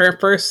on her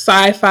first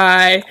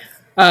sci-fi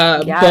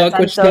book,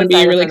 which is going to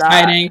be really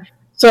exciting.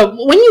 So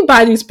when you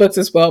buy these books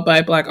as well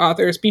by Black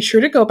authors, be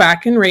sure to go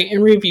back and rate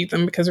and review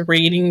them, because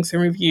ratings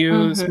and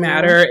reviews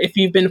matter. If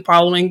you've been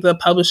following the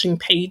Publishing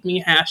Paid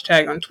Me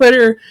hashtag on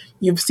Twitter,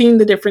 you've seen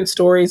the different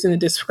stories and the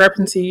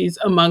discrepancies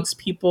amongst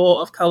people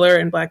of color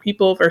and Black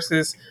people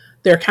versus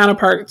their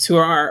counterparts who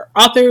are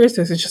authors.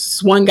 There's just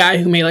this one guy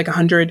who made like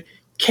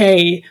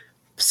 $100K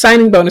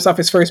signing bonus off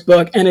his first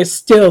book, and it's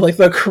still like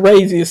the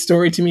craziest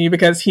story to me,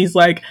 because he's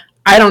like,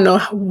 I don't know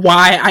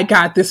why I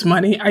got this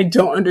money. I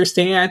don't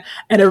understand.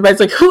 And everybody's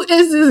like, who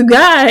is this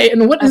guy?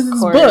 And what is this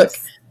book?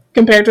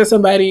 Compared to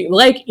somebody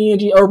like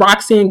Angie or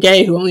Roxane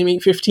Gay, who only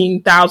made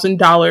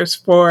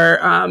 $15,000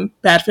 for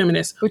Bad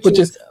Feminist, which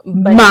is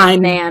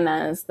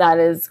bananas. That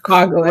is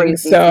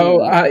crazy. So,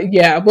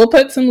 we'll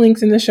put some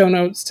links in the show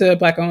notes to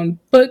Black-owned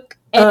book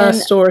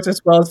stores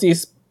as well as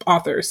these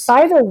authors.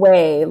 By the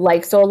way,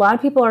 so a lot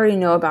of people already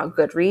know about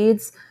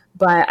Goodreads,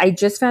 but I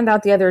just found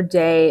out the other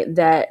day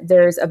that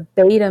there's a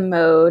beta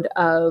mode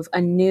of a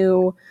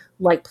new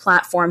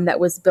platform that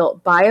was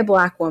built by a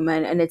Black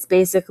woman, and it's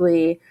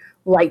basically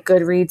like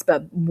Goodreads,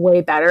 but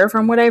way better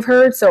from what I've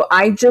heard. So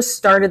I just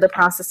started the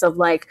process of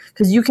like,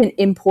 because you can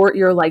import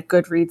your like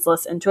Goodreads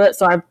list into it.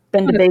 So I've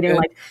been debating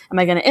like, am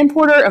I going to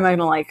import it? Or am I going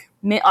to like,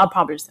 I'll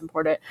probably just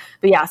import it.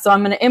 But yeah, so I'm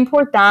going to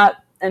import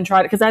that and try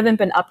it because I haven't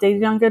been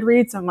updated on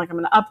Goodreads. So I'm like, I'm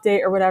going to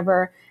update or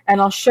whatever. And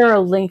we'll share a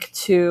link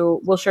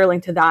to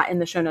that in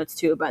the show notes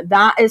too. But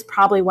that is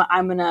probably what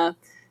I'm going to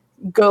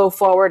go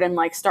forward and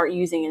like start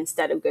using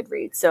instead of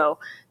Goodreads. So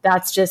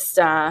that's just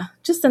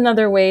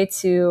another way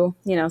to,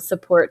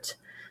 support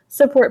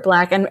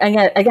Black. And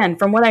again,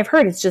 from what I've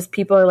heard, it's just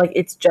people are like,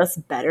 it's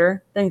just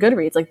better than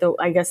Goodreads. Like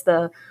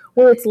the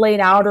where it's laid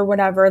out or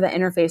whatever, the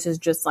interface is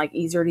just like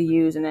easier to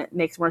use and it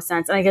makes more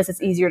sense. And I guess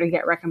it's easier to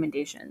get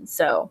recommendations.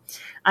 So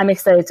I'm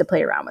excited to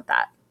play around with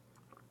that.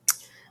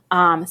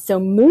 So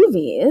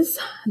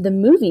the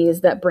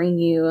movies that bring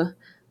you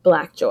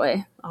Black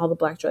joy, all the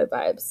Black joy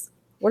vibes.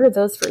 What are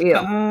those for you?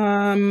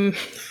 I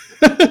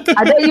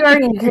bet you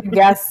already could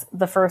guess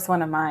the first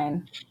one of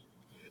mine.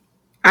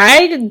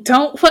 I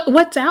don't.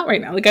 What's out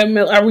right now? Like,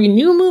 are we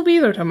new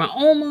movies or talking about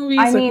old movies?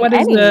 I mean,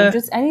 like,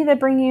 just any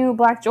that bring you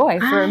Black joy.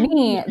 For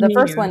me, the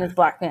first one is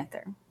Black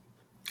Panther.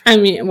 I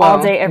mean, well,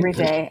 all day, every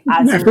day,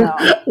 as you know.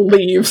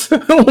 leaves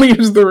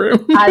the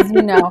room. As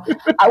you know,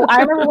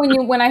 I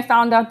remember when I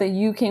found out that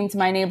you came to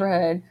my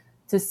neighborhood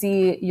to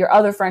see your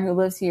other friend who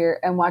lives here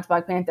and watch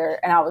Black Panther,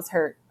 and I was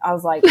hurt. I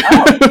was like,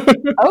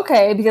 oh,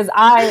 okay, because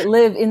I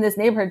live in this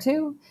neighborhood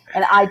too,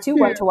 and I too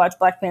went to watch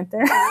Black Panther.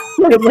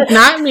 It was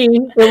not me;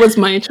 it was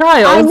my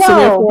child. I know,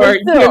 so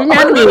therefore, you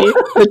and me,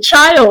 the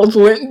child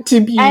went to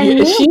be. And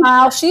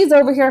meanwhile, she's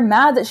over here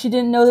mad that she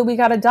didn't know that we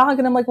got a dog,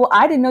 and I'm like, well,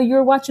 I didn't know you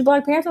were watching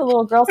Black Panther,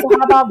 little girl. So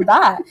how about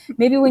that?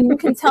 Maybe when you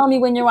can tell me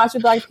when you're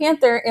watching Black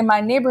Panther in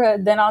my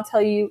neighborhood, then I'll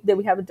tell you that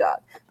we have a dog.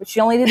 But she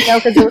only didn't know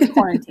because it was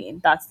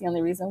quarantine. That's the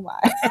only reason why.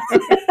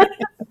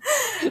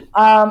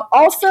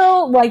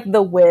 Also, like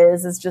The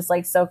Wiz is just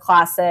like so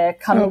classic.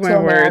 Coming to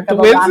America, The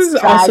Wiz is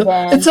also.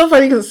 It's so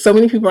funny because so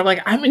many people are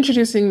like, I'm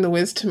introducing The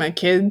Wiz to my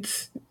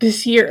kids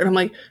this year, and I'm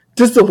like,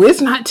 does The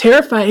Wiz not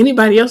terrify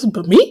anybody else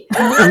but me?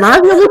 Am I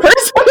the only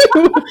person?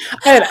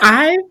 And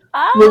I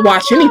will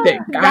watch anything.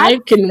 I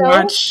can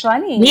watch.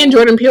 Funny. Me and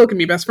Jordan Peele can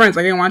be best friends.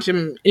 I can watch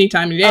him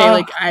anytime of the day.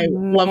 Like I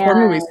love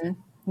horror movies,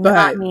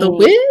 but The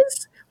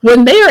Wiz,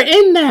 when they are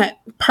in that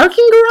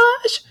parking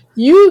garage.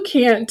 You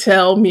can't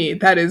tell me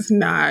that is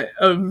not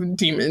of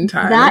demon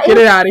time. Get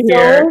it out of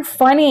here. So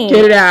funny.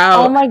 Get it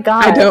out. Oh my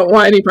God. I don't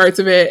want any parts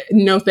of it.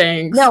 No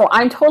thanks. No,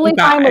 I'm totally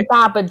fine with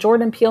that. But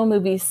Jordan Peele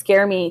movies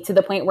scare me to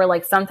the point where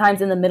like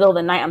sometimes in the middle of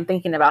the night I'm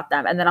thinking about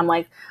them. And then I'm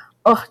like,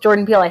 oh,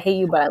 Jordan Peele, I hate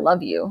you, but I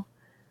love you.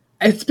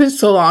 It's been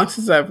so long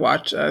since I've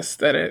watched Us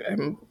that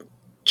I'm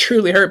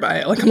truly hurt by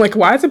it. Like I'm like,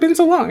 why has it been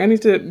so long? I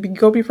need to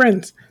go be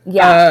friends.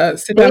 Yeah,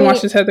 sit down,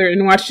 watch this Heather,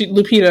 and watch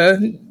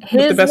Lupita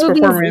with the best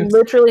performance.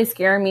 Literally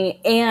scare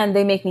me, and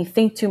they make me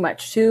think too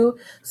much too.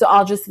 So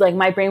I'll just like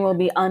my brain will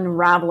be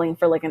unraveling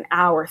for like an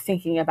hour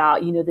thinking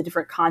about the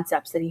different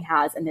concepts that he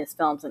has in his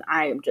films, and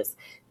I am just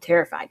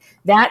terrified.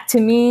 That to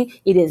me,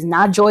 it is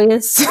not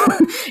joyous.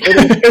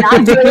 It is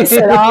not joyous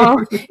at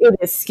all. It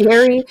is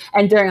scary.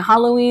 And during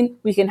Halloween,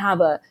 we can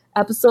have a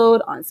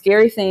episode on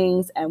scary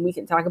things and we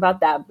can talk about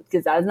that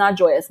because that is not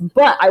joyous.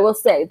 But I will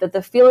say that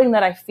the feeling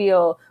that I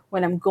feel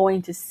when I'm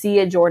going to see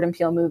a Jordan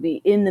Peele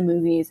movie in the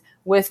movies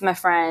with my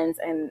friends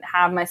and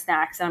have my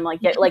snacks and I'm like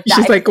get like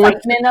that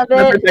excitement of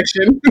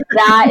it,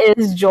 that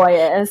is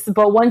joyous.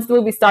 But once the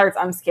movie starts,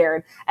 I'm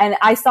scared. And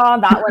I saw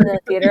that one in the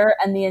theater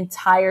and the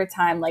entire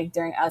time, like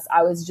during Us,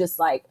 I was just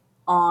like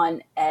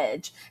on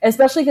edge,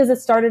 especially because it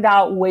started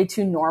out way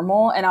too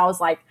normal and I was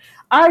like,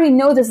 I already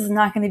know this is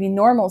not going to be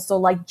normal. So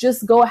like,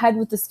 just go ahead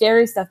with the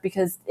scary stuff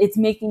because it's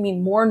making me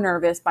more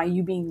nervous by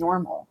you being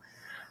normal.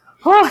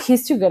 Oh,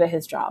 he's too good at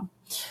his job.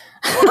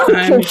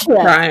 I'm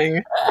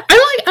crying.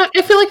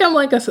 I feel like I'm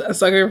like a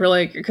sucker for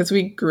like, because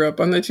we grew up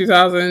on the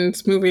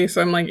 2000s movie.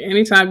 So I'm like,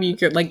 anytime you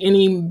could, like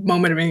any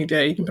moment of any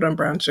day, you can put on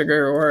Brown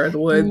Sugar or The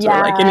Woods or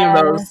like any of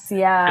those.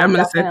 Yeah, I'm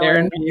going to sit there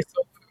and be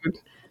so food.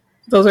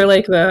 Those are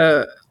like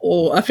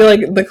I feel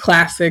like the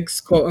classics,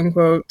 quote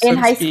unquote. In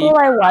high school,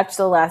 I watched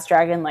The Last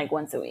Dragon like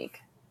once a week.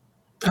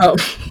 Oh.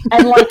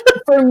 And like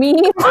for me,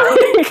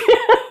 like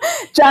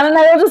John and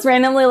I will just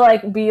randomly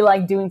like be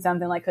like doing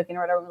something like cooking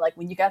or whatever. Like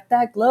when you got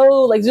that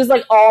glow, like just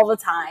like all the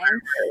time.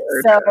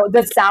 So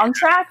the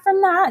soundtrack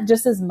from that,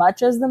 just as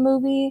much as the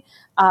movie,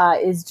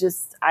 is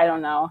just I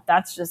don't know.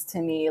 That's just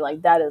to me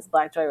like that is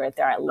Black joy right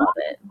there. I love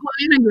it. Well,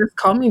 I guess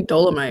Call Me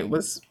Dolomite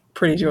was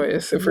pretty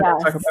joyous if we're gonna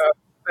talk about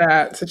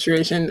that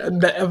situation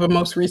of a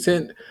most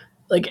recent.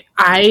 Like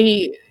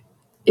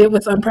it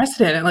was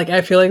unprecedented. Like, I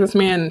feel like this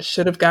man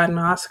should have gotten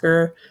an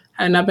Oscar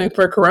had it not been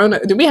for Corona.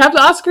 Did we have the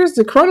Oscars?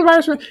 Did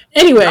coronavirus?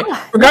 Anyway,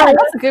 regardless.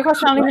 That's a good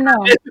question. I don't even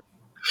know.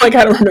 Like,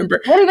 I don't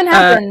remember. What even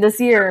happened this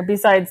year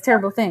besides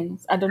terrible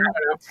things? I don't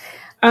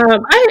know.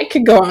 I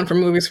could go on for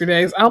movies for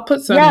days. I'll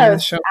put some in the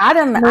show.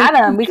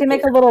 Adam, we can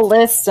make a little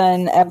list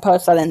and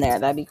post that in there.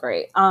 That'd be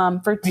great.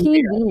 For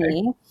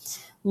TV,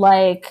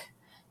 like...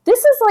 This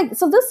is like,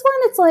 so this one,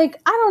 it's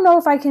like, I don't know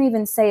if I can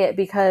even say it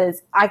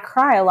because I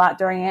cry a lot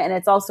during it. And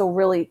it's also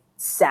really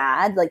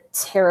sad, like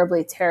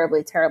terribly,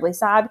 terribly, terribly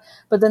sad.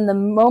 But then the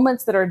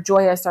moments that are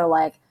joyous are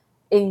like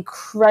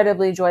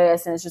incredibly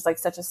joyous, and it's just like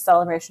such a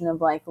celebration of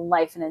like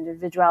life and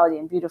individuality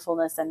and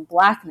beautifulness and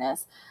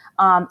blackness.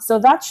 So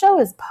that show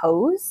is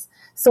Pose.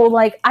 So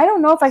like I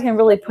don't know if I can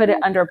really put it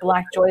under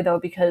Black Joy though,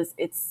 because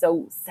it's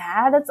so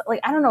sad. It's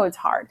like I don't know, it's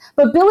hard.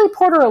 But Billy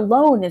Porter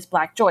alone is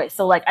Black Joy.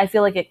 So like I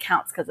feel like it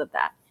counts because of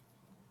that.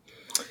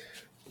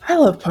 I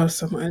love Post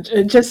so much.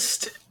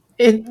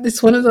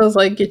 It's one of those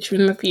like get you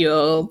in the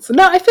fields.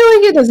 No, I feel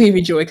like it doesn't give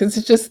you joy because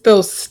it's just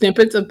those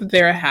snippets of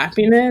their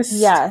happiness.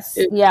 Yes,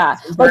 yeah.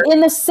 Like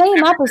in the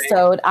same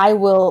episode, I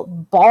will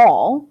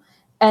bawl,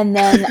 and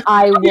then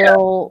I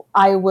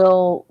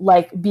will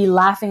like be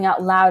laughing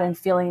out loud and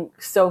feeling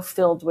so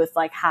filled with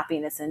like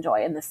happiness and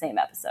joy in the same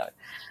episode.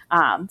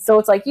 So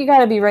it's like you got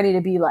to be ready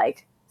to be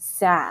like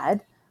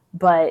sad,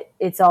 but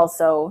it's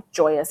also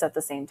joyous at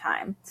the same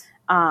time.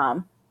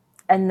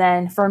 And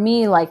then for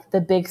me, like the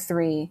big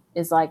three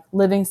is like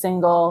Living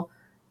Single,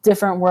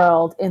 Different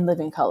World, In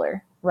Living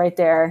Color. Right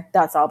there,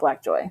 that's all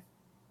Black Joy.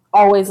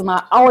 Always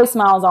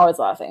smiles, always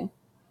laughing.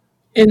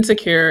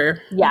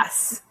 Insecure.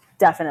 Yes,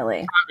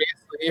 definitely.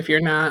 Obviously, if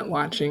you're not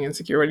watching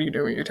Insecure, what are you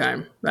doing with your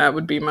time? That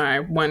would be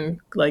my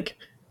one like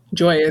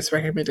joyous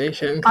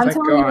recommendation. I'm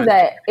telling you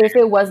that if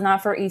it was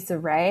not for Issa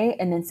Rae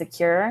and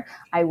Insecure,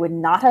 I would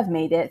not have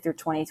made it through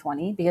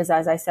 2020 because,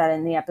 as I said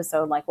in the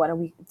episode, like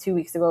 3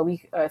 weeks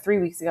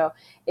ago,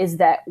 is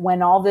that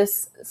when all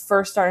this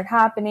first started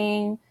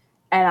happening,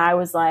 and I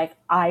was like,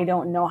 I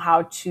don't know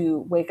how to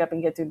wake up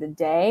and get through the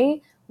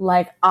day.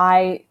 Like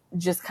I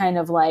just kind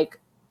of like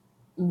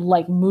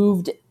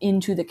moved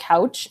into the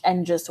couch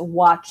and just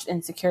watched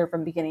Insecure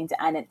from beginning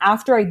to end. And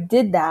after I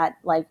did that,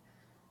 like,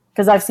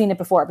 because I've seen it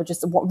before, but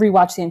just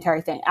rewatch the entire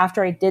thing.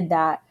 After I did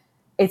that,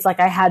 it's like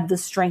I had the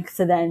strength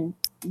to then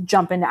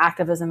jump into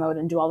activism mode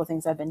and do all the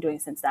things I've been doing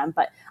since then.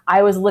 But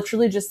I was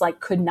literally just like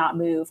could not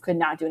move, could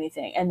not do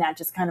anything. And that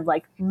just kind of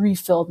like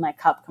refilled my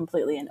cup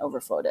completely and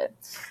overflowed it.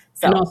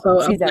 So and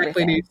also, Black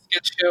Lady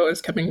sketch show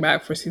is coming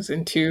back for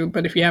season 2.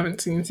 But if you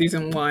haven't seen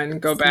season 1,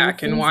 go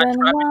back and watch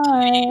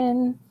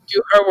Robin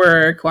do her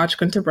work, watch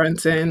Quinta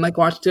Brunson, like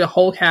watch the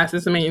whole cast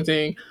is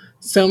amazing.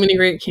 So many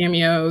great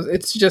cameos.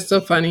 It's just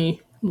a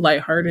funny,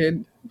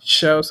 lighthearted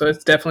show, so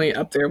it's definitely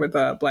up there with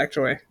Black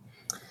Joy.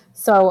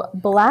 So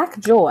Black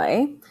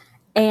Joy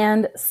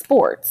and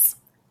sports.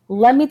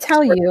 Let me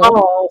tell you,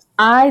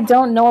 I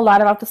don't know a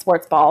lot about the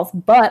sports balls,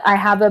 but I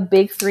have a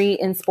big three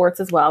in sports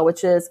as well,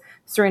 which is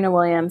Serena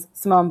Williams,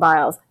 Simone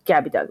Biles,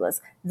 Gabby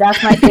Douglas.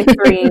 That's my big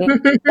three.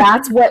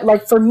 That's what,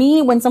 like, for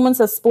me, when someone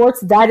says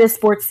sports, that is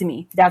sports to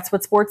me. That's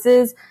what sports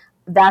is.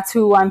 That's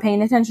who I'm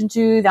paying attention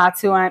to.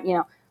 That's who I'm,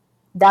 and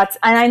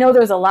I know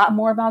there's a lot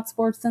more about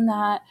sports than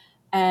that.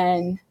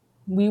 And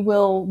we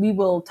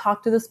will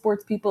talk to the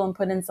sports people and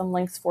put in some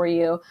links for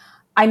you.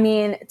 I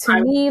mean,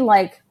 to me,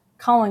 like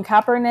Colin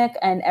Kaepernick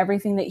and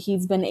everything that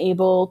he's been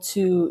able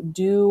to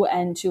do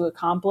and to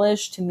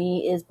accomplish, to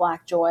me, is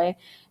Black Joy,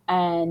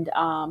 and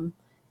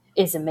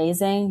is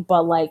amazing.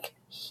 But like,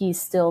 he's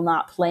still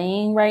not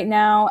playing right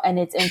now, and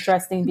it's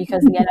interesting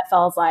because the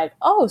NFL is like,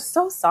 oh,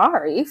 so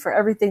sorry for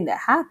everything that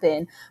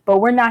happened, but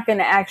we're not going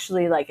to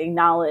actually like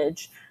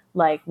acknowledge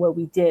like what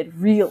we did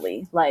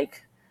really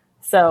like.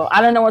 So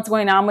I don't know what's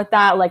going on with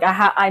that. Like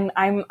I'm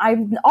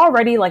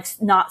already like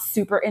not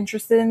super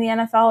interested in the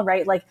NFL,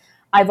 right? Like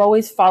I've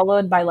always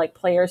followed by like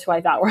players who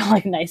I thought were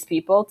like nice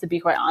people, to be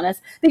quite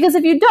honest. Because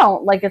if you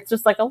don't, like, it's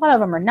just like a lot of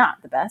them are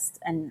not the best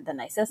and the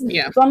nicest.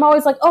 Yeah. So I'm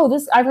always like, oh,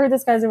 I've heard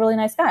this guy's a really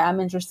nice guy. I'm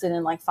interested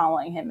in like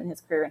following him and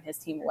his career and his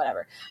team or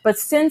whatever. But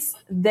since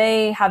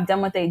they have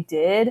done what they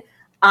did,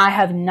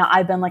 I've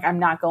been like, I'm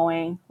not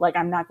going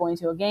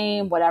to a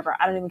game, whatever.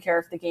 I don't even care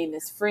if the game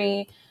is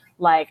free.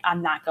 Like,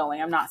 I'm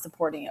not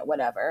supporting it,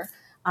 whatever.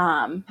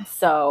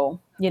 So,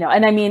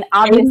 and I mean,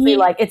 obviously,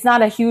 like, it's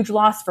not a huge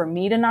loss for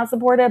me to not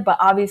support it, but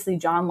obviously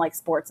John likes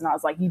sports, and I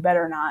was like, you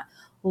better not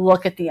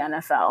look at the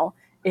NFL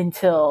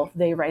until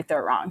they right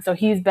their wrong. So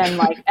he's been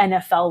like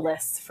NFL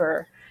lists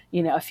for,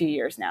 a few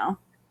years now.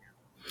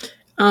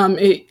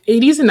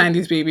 80s and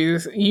 90s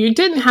babies, you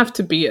didn't have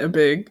to be a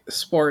big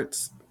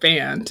sports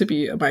fan to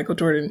be a Michael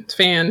Jordan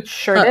fan.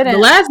 Sure didn't. The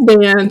Last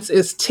Dance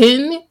is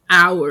 10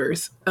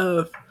 hours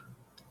of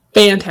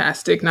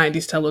fantastic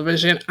 90s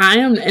television.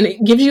 And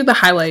it gives you the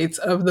highlights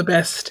of the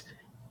best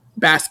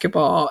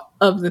basketball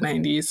of the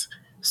 90s.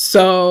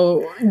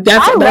 So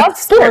I love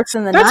sports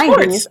in the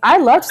 90s. I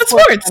love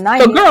sports in the 90s.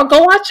 So girl,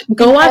 go watch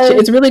it.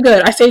 It's really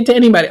good. I say it to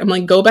anybody. I'm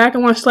like, go back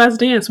and watch Last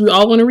Dance. We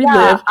all want to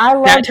relive that time. I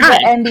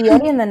loved the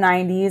NBA in the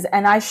 90s,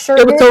 and it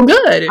was so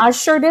good. I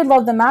sure did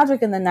love the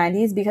Magic in the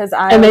 90s because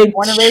I was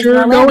born and raised in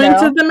Orlando.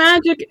 Go into the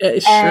Magic.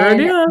 It sure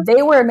did.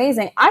 They were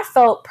amazing. I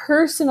felt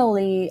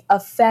personally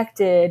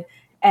affected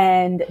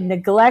and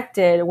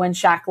neglected when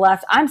Shaq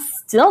left. I'm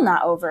still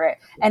not over it.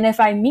 And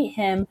if I meet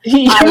him,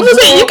 you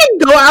can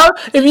go out,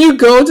 if you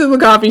go to the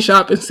coffee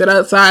shop and sit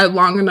outside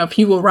long enough,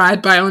 he will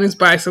ride by on his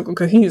bicycle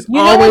because he's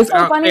always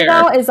out there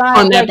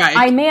on that bike.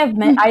 I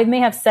may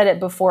have said it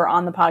before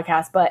on the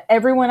podcast, but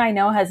everyone I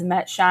know has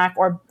met Shaq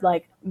or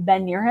like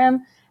been near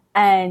him,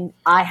 and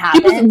I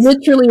She was haven't.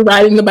 literally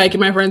riding the bike in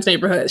my friend's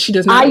neighborhood. She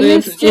does not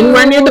live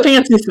anywhere near the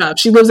fancy stuff.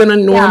 She lives in a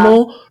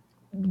normal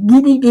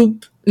boop, boop,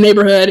 boop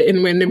neighborhood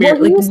in Windermere.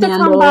 Well, he used to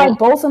come by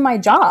both of my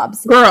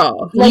jobs.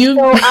 Girl, like,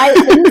 so I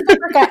used to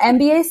work at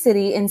NBA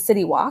City in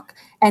City Walk,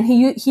 and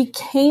he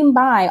came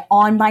by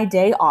on my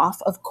day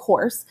off, of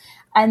course.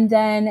 And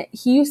then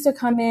he used to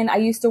come in. I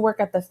used to work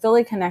at the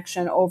Philly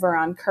Connection over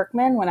on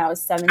Kirkman when I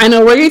was 17. I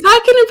know what you're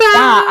talking about.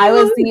 Yeah, I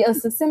was the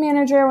assistant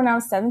manager when I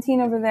was 17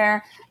 over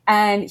there.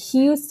 And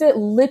he used to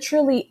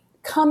literally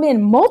come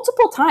in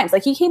multiple times.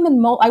 Like, he came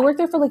in, I worked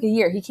there for like a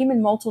year. He came in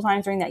multiple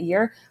times during that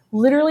year,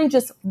 literally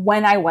just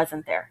when I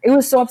wasn't there. It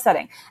was so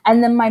upsetting.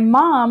 And then my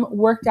mom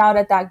worked out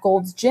at that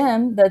Gold's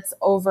Gym that's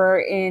over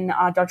in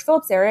Dr.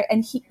 Phillips area.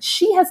 And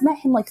she has met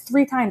him like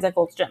 3 times at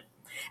Gold's Gym.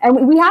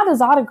 And we have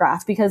his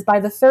autograph because by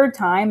the 3rd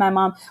time, my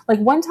mom,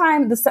 one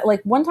time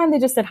they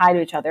just said hi to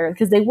each other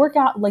because they work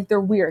out, like,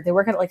 they're weird. They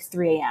work out at like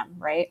 3 a.m.,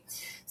 right?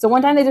 So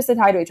one time they just said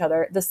hi to each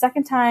other. The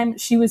second time,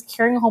 she was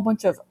carrying a whole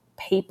bunch of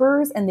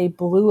papers and they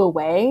blew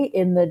away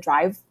in the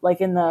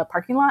in the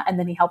parking lot, and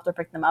then he helped her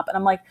pick them up. And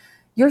I'm like,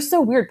 you're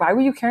so weird. Why were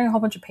you carrying a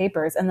whole bunch of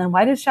papers? And then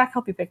why did Shaq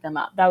help you pick them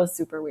up? That was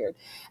super weird.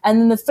 And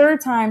then the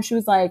 3rd time, she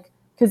was like,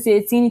 because they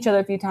had seen each other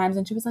a few times,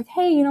 and she was like,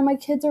 hey, my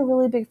kids are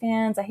really big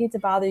fans. I hate to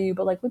bother you,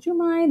 but like, would you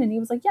mind? And he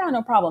was like, yeah,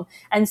 no problem.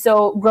 And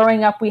so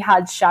growing up, we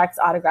had Shaq's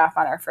autograph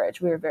on our fridge.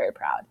 We were very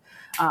proud.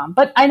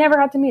 But I never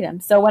got to meet him.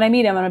 So when I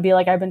meet him, I'm going to be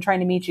like, I've been trying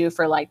to meet you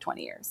for like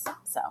 20 years.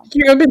 So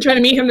you've been trying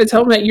to meet him to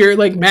tell him that you're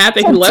like mad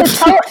that he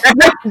left.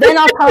 Then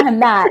I'll tell him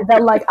that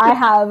like I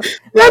have.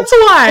 That's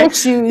why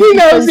he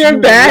knows your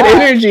bad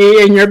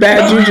energy and your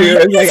bad juju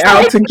is like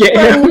out to get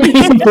him.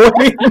 He's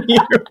avoiding you.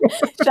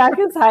 Shaq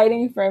is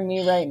hiding from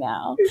me right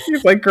now.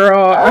 He's like,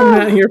 girl, I'm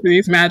not here for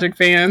these Magic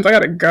fans. I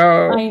gotta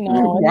go. I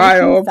know.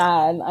 Wild.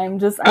 Sad.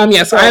 I'm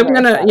yes. So I'm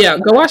gonna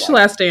go watch The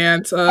Last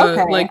Dance.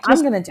 Okay,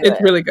 I'm gonna do it.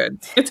 It's really good.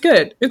 It's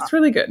good. It's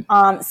really good.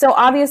 So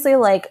obviously,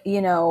 like,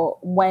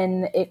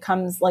 when it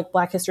comes, like,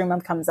 Black History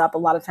Month comes up, a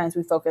lot of times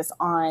we focus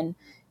on,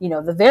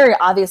 the very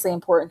obviously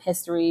important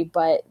history,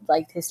 but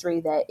like history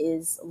that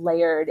is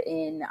layered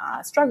in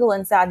struggle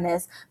and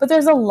sadness. But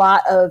there's a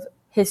lot of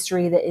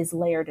history that is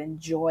layered in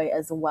joy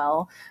as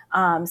well.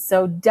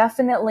 So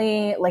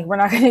definitely, like, we're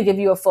not going to give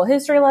you a full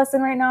history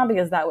lesson right now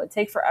because that would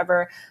take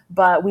forever,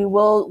 but we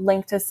will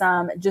link to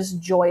some just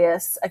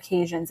joyous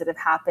occasions that have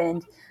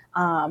happened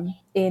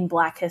in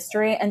Black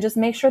history, and just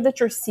make sure that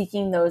you're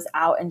seeking those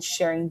out and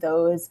sharing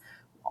those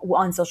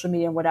on social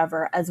media and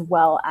whatever, as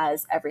well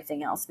as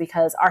everything else,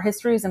 because our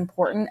history is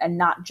important, and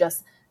not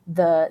just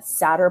the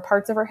sadder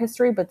parts of our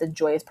history, but the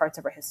joyous parts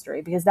of our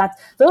history, because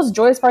those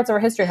joyous parts of our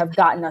history have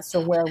gotten us to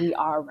where we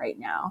are right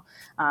now.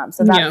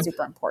 So that's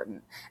super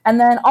important. And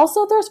then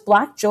also there's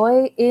Black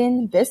joy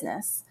in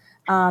business.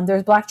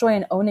 There's Black joy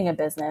in owning a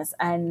business.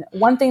 And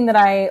one thing that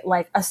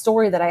a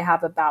story that I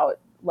have about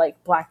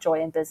like Black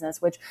joy in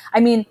business, which, I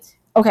mean,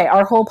 okay,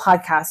 our whole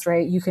podcast,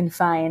 right? You can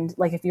find,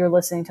 like, if you're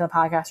listening to the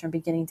podcast from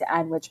beginning to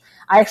end, which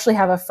I actually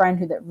have a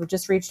friend that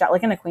just reached out,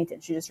 like an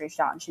acquaintance. She just reached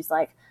out and she's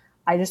like,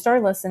 I just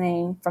started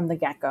listening from the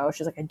get-go.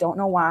 She's like, I don't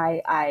know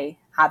why I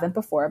haven't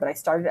before, but I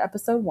started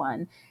episode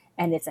 1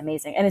 and it's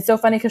amazing. And it's so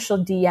funny because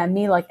she'll DM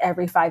me like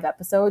every 5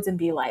 episodes and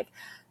be like,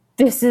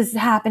 this is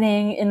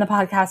happening in the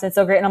podcast. It's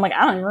so great. And I'm like,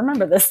 I don't even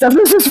remember this stuff.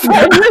 This is fun.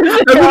 I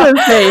was going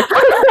to say,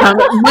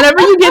 whenever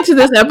you get to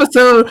this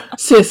episode,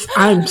 sis,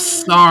 I'm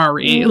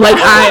sorry. Like,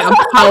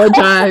 I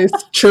apologize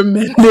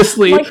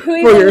tremendously for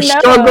your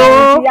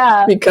struggle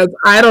because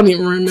I don't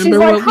even remember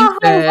what we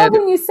said. I love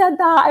when you said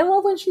that. I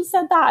love when she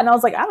said that. And I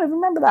was like, I don't even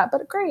remember that,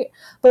 but great.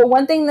 But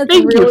one thing that's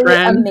really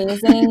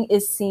amazing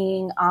is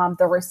seeing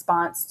the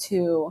response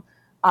to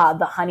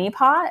the Honey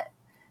Pot.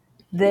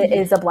 That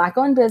is a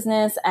Black-owned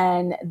business,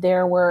 and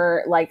there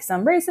were like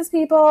some racist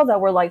people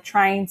that were like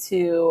trying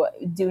to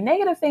do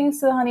negative things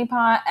to the Honey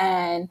Pot,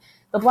 and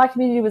the Black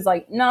community was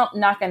like, no,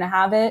 not going to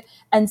have it.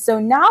 And so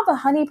now the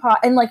Honey Pot,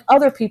 and like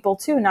other people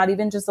too, not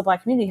even just the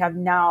Black community, have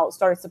now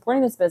started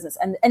supporting this business,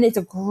 and it's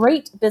a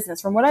great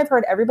business. From what I've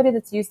heard, everybody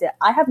that's used it,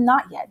 I have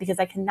not yet because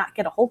I cannot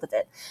get a hold of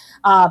it,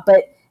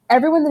 but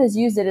everyone that has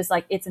used it is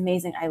like, it's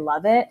amazing. I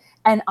love it.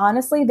 And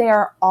honestly, they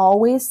are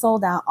always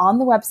sold out on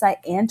the website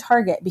and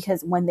Target,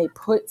 because when they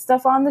put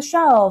stuff on the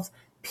shelves,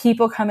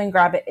 people come and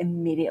grab it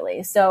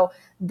immediately. So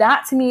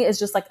that to me is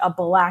just like a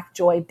Black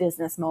joy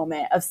business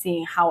moment of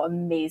seeing how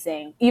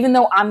amazing, even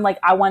though I'm like,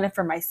 I want it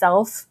for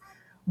myself,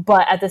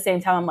 but at the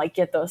same time, I'm like,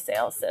 get those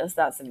sales, sis.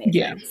 That's amazing.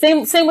 Yeah.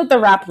 Same with the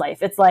wrap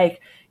life. It's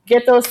like,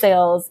 get those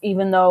sales,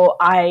 even though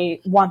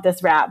I want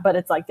this wrap, but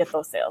it's like, get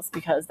those sales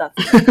because that's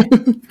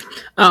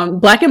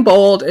Black and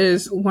Bold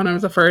is one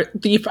of the first,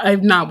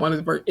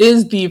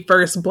 is the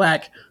first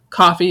Black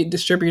coffee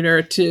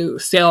distributor to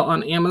sell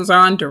on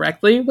Amazon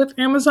directly with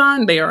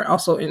Amazon. They are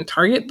also in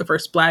Target, the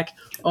first Black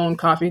owned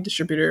coffee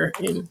distributor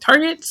in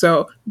Target.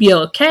 So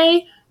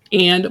BLK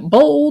and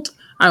Bold,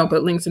 I will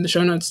put links in the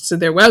show notes to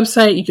their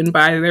website. You can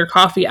buy their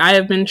coffee. I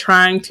have been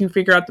trying to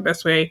figure out the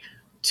best way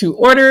to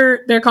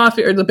order their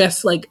coffee, or the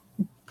best like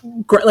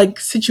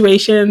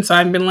situation. So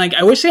I've been like,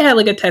 I wish they had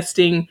like a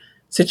testing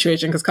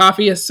situation because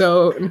coffee is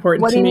so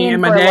important What do to you me mean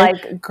in my for day.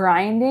 like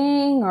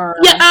grinding or?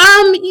 Yeah,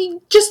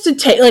 just to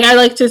take, like, I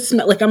like to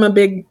smell, like, I'm a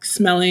big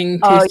smelling,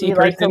 Oh, tasty you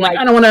like to person. Like, like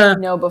I don't want to,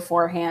 know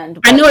beforehand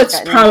I what know you're it's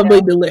getting probably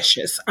into.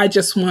 delicious. I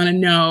just want to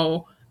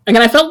know. And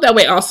I felt that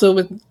way also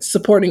with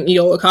supporting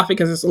Eola Coffee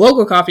because it's a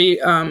local coffee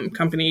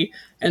company.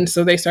 And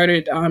so they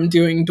started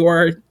doing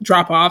door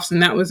drop offs.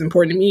 And that was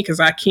important to me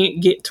because I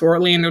can't get to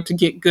Orlando to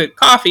get good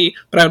coffee,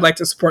 but I would like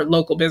to support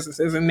local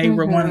businesses. And they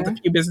were one of the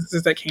few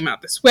businesses that came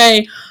out this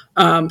way.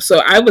 So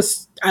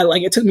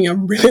it took me a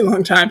really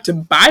long time to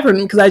buy from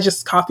them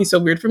because coffee's so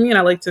weird for me and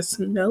I like to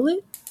smell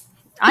it.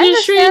 I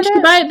It's understand strange to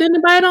it. buy it than to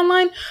buy it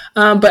online.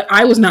 But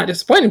I was not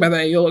disappointed by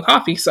that Yola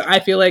coffee. So I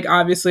feel like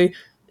obviously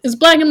it's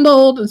black and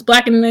bold, it's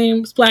black in the name,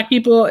 it's black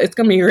people, it's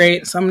gonna be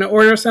great. So I'm gonna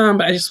order some,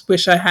 but I just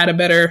wish I had a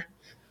better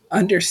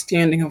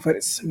understanding of what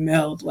it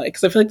smelled like.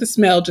 Because I feel like the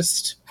smell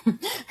just is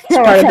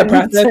You're part like, of I the need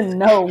process. to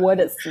know what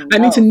it I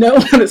need to smells know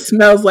like. what it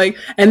smells like.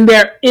 And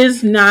there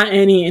is not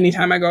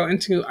anytime I go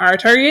into our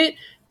Target,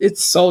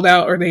 it's sold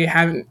out or they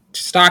haven't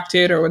stocked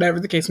it or whatever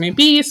the case may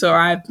be. So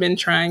I've been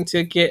trying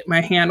to get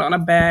my hand on a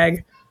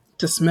bag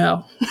to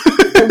smell.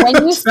 So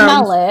when you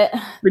smell Sounds it,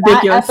 that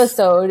ridiculous.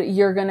 episode,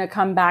 you're going to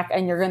come back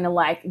and you're going to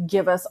like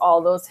give us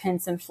all those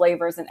hints and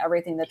flavors and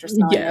everything that you're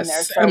smelling in there.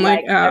 Yes. So I'm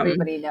like, like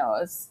everybody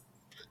knows.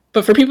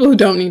 but for people who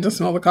don't need to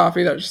smell the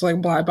coffee, they're just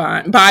like buy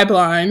blind. I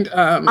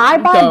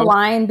buy Go.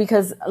 blind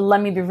because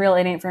let me be real,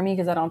 it ain't for me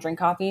because I don't drink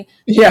coffee.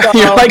 Yeah, So,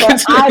 you're like, but I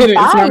it's buy not my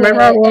it and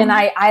problem.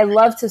 I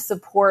love to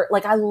support,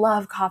 like I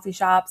love coffee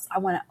shops. I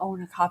want to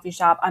own a coffee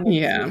shop. I'm a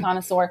tea Yeah.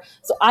 connoisseur.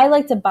 So I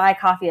like to buy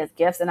coffee as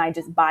gifts and I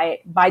just buy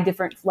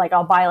different, like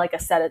I'll buy like a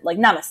set, like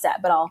not a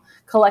set, but I'll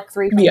collect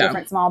 3 from Yeah.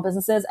 different small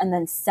businesses and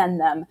then send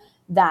them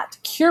that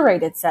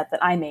curated set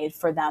that I made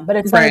for them. But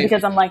it's funny Right.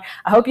 because I'm like,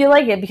 I hope you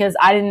like it because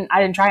I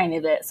didn't try any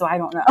of it, so I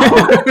don't know.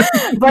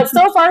 But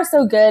so far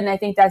so good, and I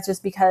think that's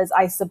just because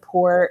I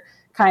support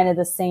kind of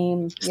the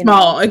same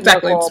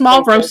exactly. local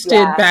Small places. roasted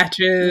Yeah.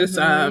 batches.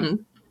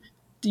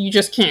 You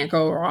just can't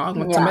go wrong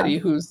with somebody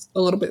who's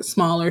a little bit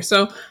smaller.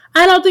 So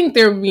I don't think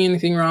there would be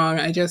anything wrong.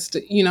 I just,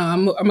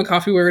 I'm a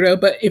coffee weirdo.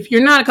 But if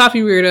you're not a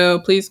coffee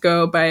weirdo, please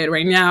go buy it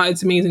right now.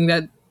 It's amazing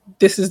that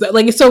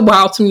like, it's so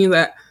wild to me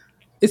that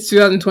it's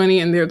 2020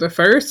 and they're the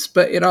first,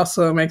 but it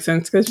also makes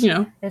sense because,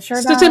 It sure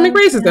systemic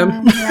does.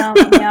 racism. Yeah.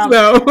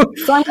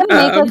 So I'm gonna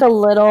make like um, a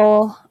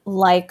little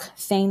like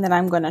thing that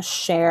I'm gonna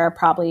share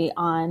probably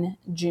on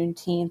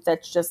Juneteenth.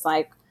 That's just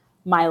like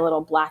my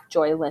little Black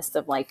Joy list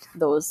of like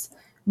those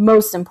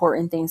most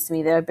important things to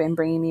me that have been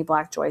bringing me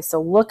Black Joy.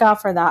 So look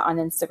out for that on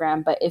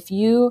Instagram. But if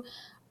you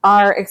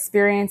are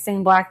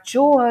experiencing Black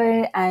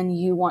Joy and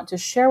you want to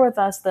share with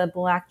us the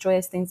Black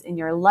joyous things in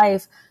your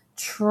life,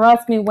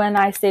 trust me when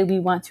I say we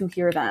want to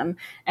hear them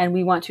and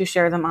we want to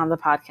share them on the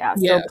podcast.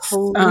 yes.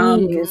 So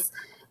please,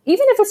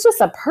 even if it's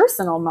just a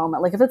personal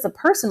moment, like if it's a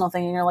personal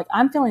thing and you're like,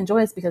 I'm feeling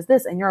joyous because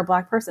this, and you're a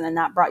Black person and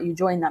that brought you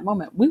joy in that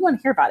moment, we want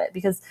to hear about it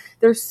because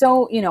there's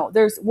so,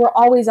 we're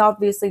always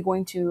obviously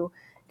going to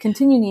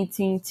continue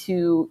needing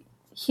to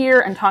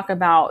hear and talk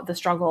about the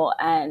struggle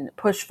and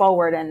push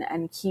forward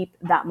and keep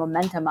that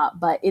momentum up.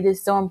 But it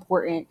is so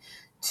important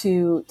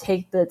to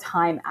take the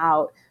time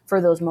out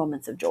for those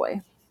moments of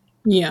joy.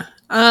 Yeah.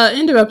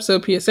 End of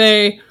episode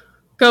PSA.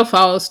 Go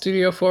follow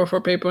Studio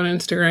 44 Paper on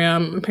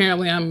Instagram.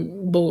 Apparently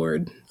I'm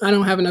bored. I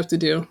don't have enough to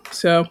do.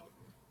 So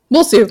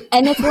we'll see.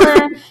 And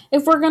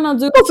if we're gonna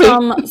do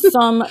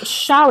some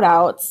shout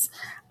outs,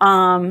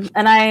 and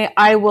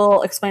I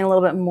will explain a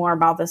little bit more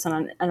about this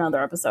in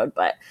another episode,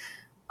 but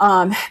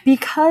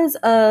because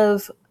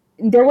of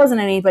there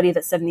wasn't anybody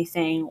that said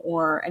anything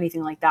or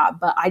anything like that,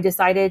 but I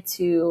decided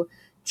to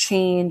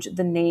change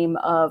the name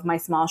of my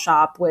small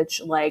shop,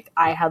 which like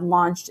I had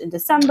launched in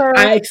December.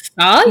 I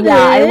saw it. Yeah,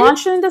 I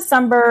launched it in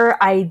December.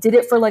 I did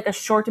it for like a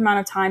short amount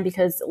of time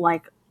because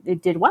like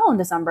it did well in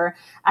December.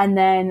 And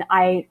then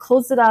I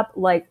closed it up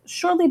like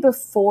shortly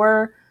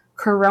before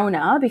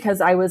Corona because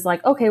I was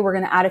like, okay, we're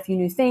going to add a few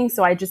new things.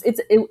 So like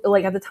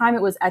at the time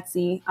it was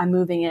Etsy. I'm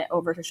moving it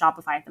over to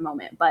Shopify at the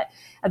moment. But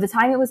at the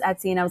time it was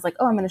Etsy and I was like,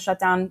 oh, I'm going to shut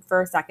down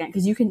for a second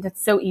because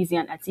that's so easy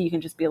on Etsy. You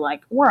can just be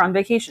like, we're on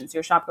vacation. So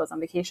your shop goes on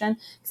vacation.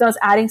 Because I was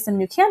adding some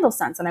new candle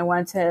scents and I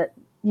wanted to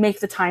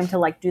make the time to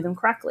like do them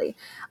correctly.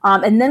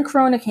 And then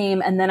Corona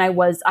came and then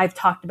I've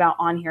talked about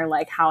on here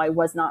like how I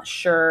was not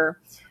sure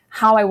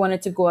how I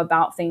wanted to go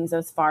about things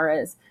as far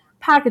as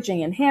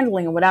packaging and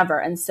handling and whatever.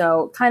 And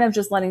so kind of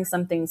just letting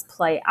some things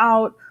play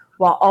out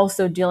while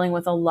also dealing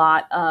with a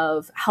lot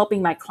of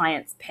helping my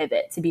clients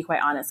pivot, to be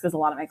quite honest, because a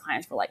lot of my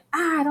clients were like,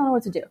 I don't know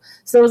what to do.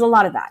 So there was a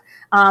lot of that.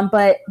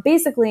 But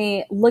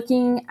basically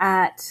looking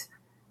at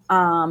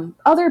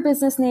other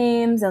business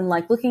names and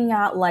like looking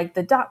at like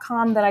the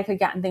 .com that I could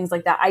get and things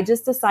like that, I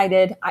just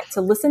decided to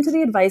listen to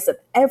the advice of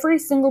every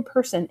single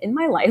person in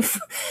my life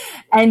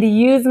and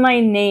use my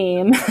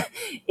name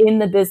in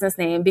the business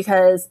name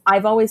because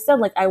I've always said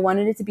like I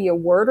wanted it to be a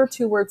word or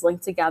two words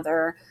linked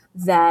together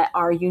that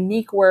are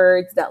unique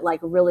words that like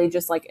really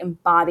just like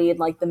embodied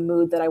like the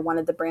mood that I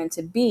wanted the brand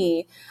to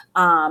be.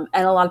 And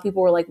a lot of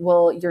people were like,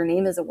 well, your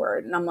name is a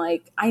word. And I'm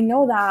like, I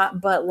know that,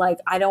 but like,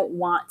 I don't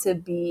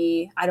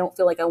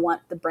feel like I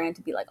want the brand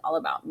to be like all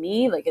about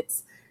me. Like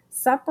it's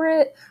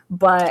separate,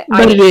 but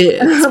it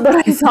is. But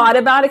I thought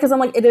about it because I'm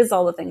like, it is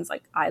all the things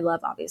like I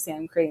love. Obviously,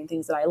 I'm creating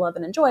things that I love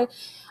and enjoy,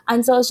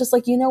 and so it's just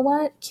like, you know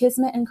what,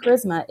 Kismet and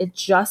Charisma, it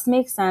just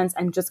makes sense.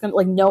 I'm just gonna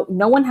like, no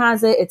one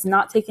has it. It's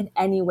not taken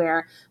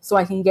anywhere, so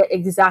I can get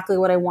exactly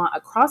what I want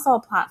across all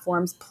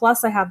platforms.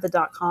 Plus, I have the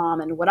 .com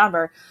and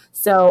whatever.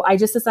 So I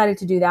just decided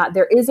to do that.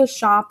 There is a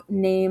shop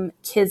named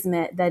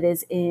Kismet that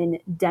is in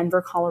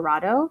Denver,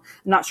 Colorado.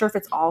 I'm not sure if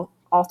it's all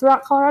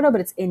throughout Colorado, but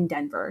it's in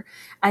Denver.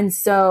 And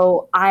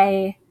so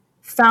I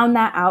found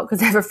that out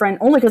because I have a friend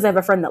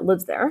that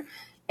lives there.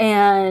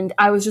 And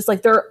I was just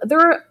like,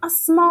 they're a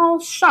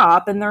small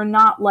shop and they're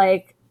not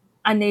like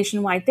a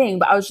nationwide thing.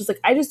 But I was just like,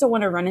 I just don't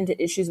want to run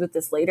into issues with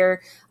this later.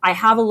 I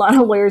have a lot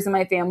of lawyers in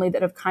my family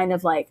that have kind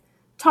of like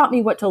taught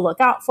me what to look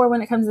out for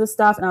when it comes to this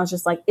stuff. And I was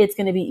just like, it's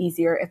going to be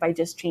easier if I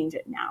just change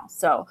it now.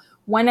 So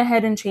went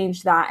ahead and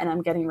changed that, and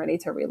I'm getting ready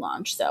to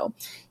relaunch. So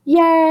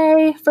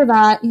yay for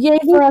that. Yay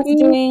for us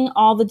doing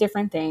all the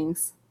different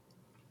things.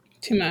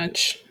 Too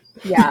much.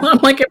 Yeah. I'm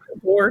like, am I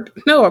bored?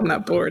 No, I'm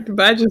not bored.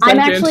 But I'm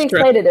actually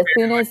excited. As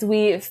soon as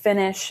we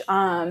finish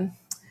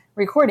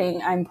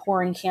recording, I'm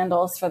pouring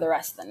candles for the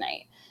rest of the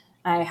night.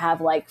 I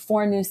have like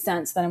 4 new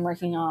scents that I'm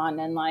working on,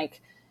 and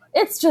like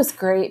it's just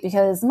great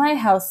because my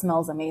house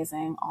smells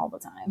amazing all the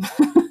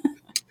time.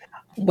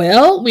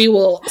 Well, we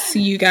will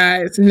see you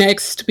guys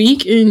next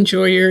week.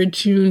 Enjoy your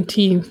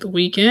Juneteenth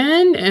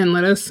weekend and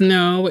let us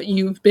know what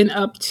you've been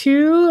up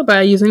to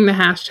by using the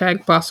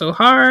hashtag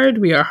 #BossSoHard.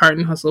 We are Heart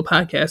and Hustle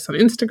Podcast on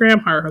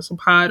Instagram, Heart Hustle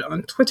Pod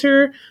on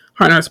Twitter,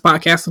 Heart and Hustle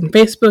Podcast on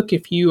Facebook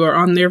if you are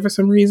on there for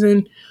some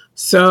reason.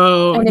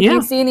 So, and if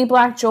you see any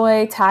Black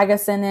Joy, tag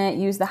us in it,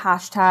 use the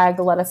hashtag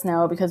to let us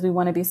know because we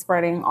want to be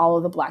spreading all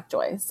of the Black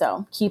Joy.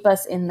 So keep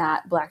us in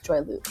that Black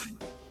Joy loop.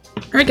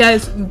 All right,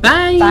 guys.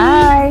 Bye.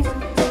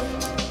 Bye.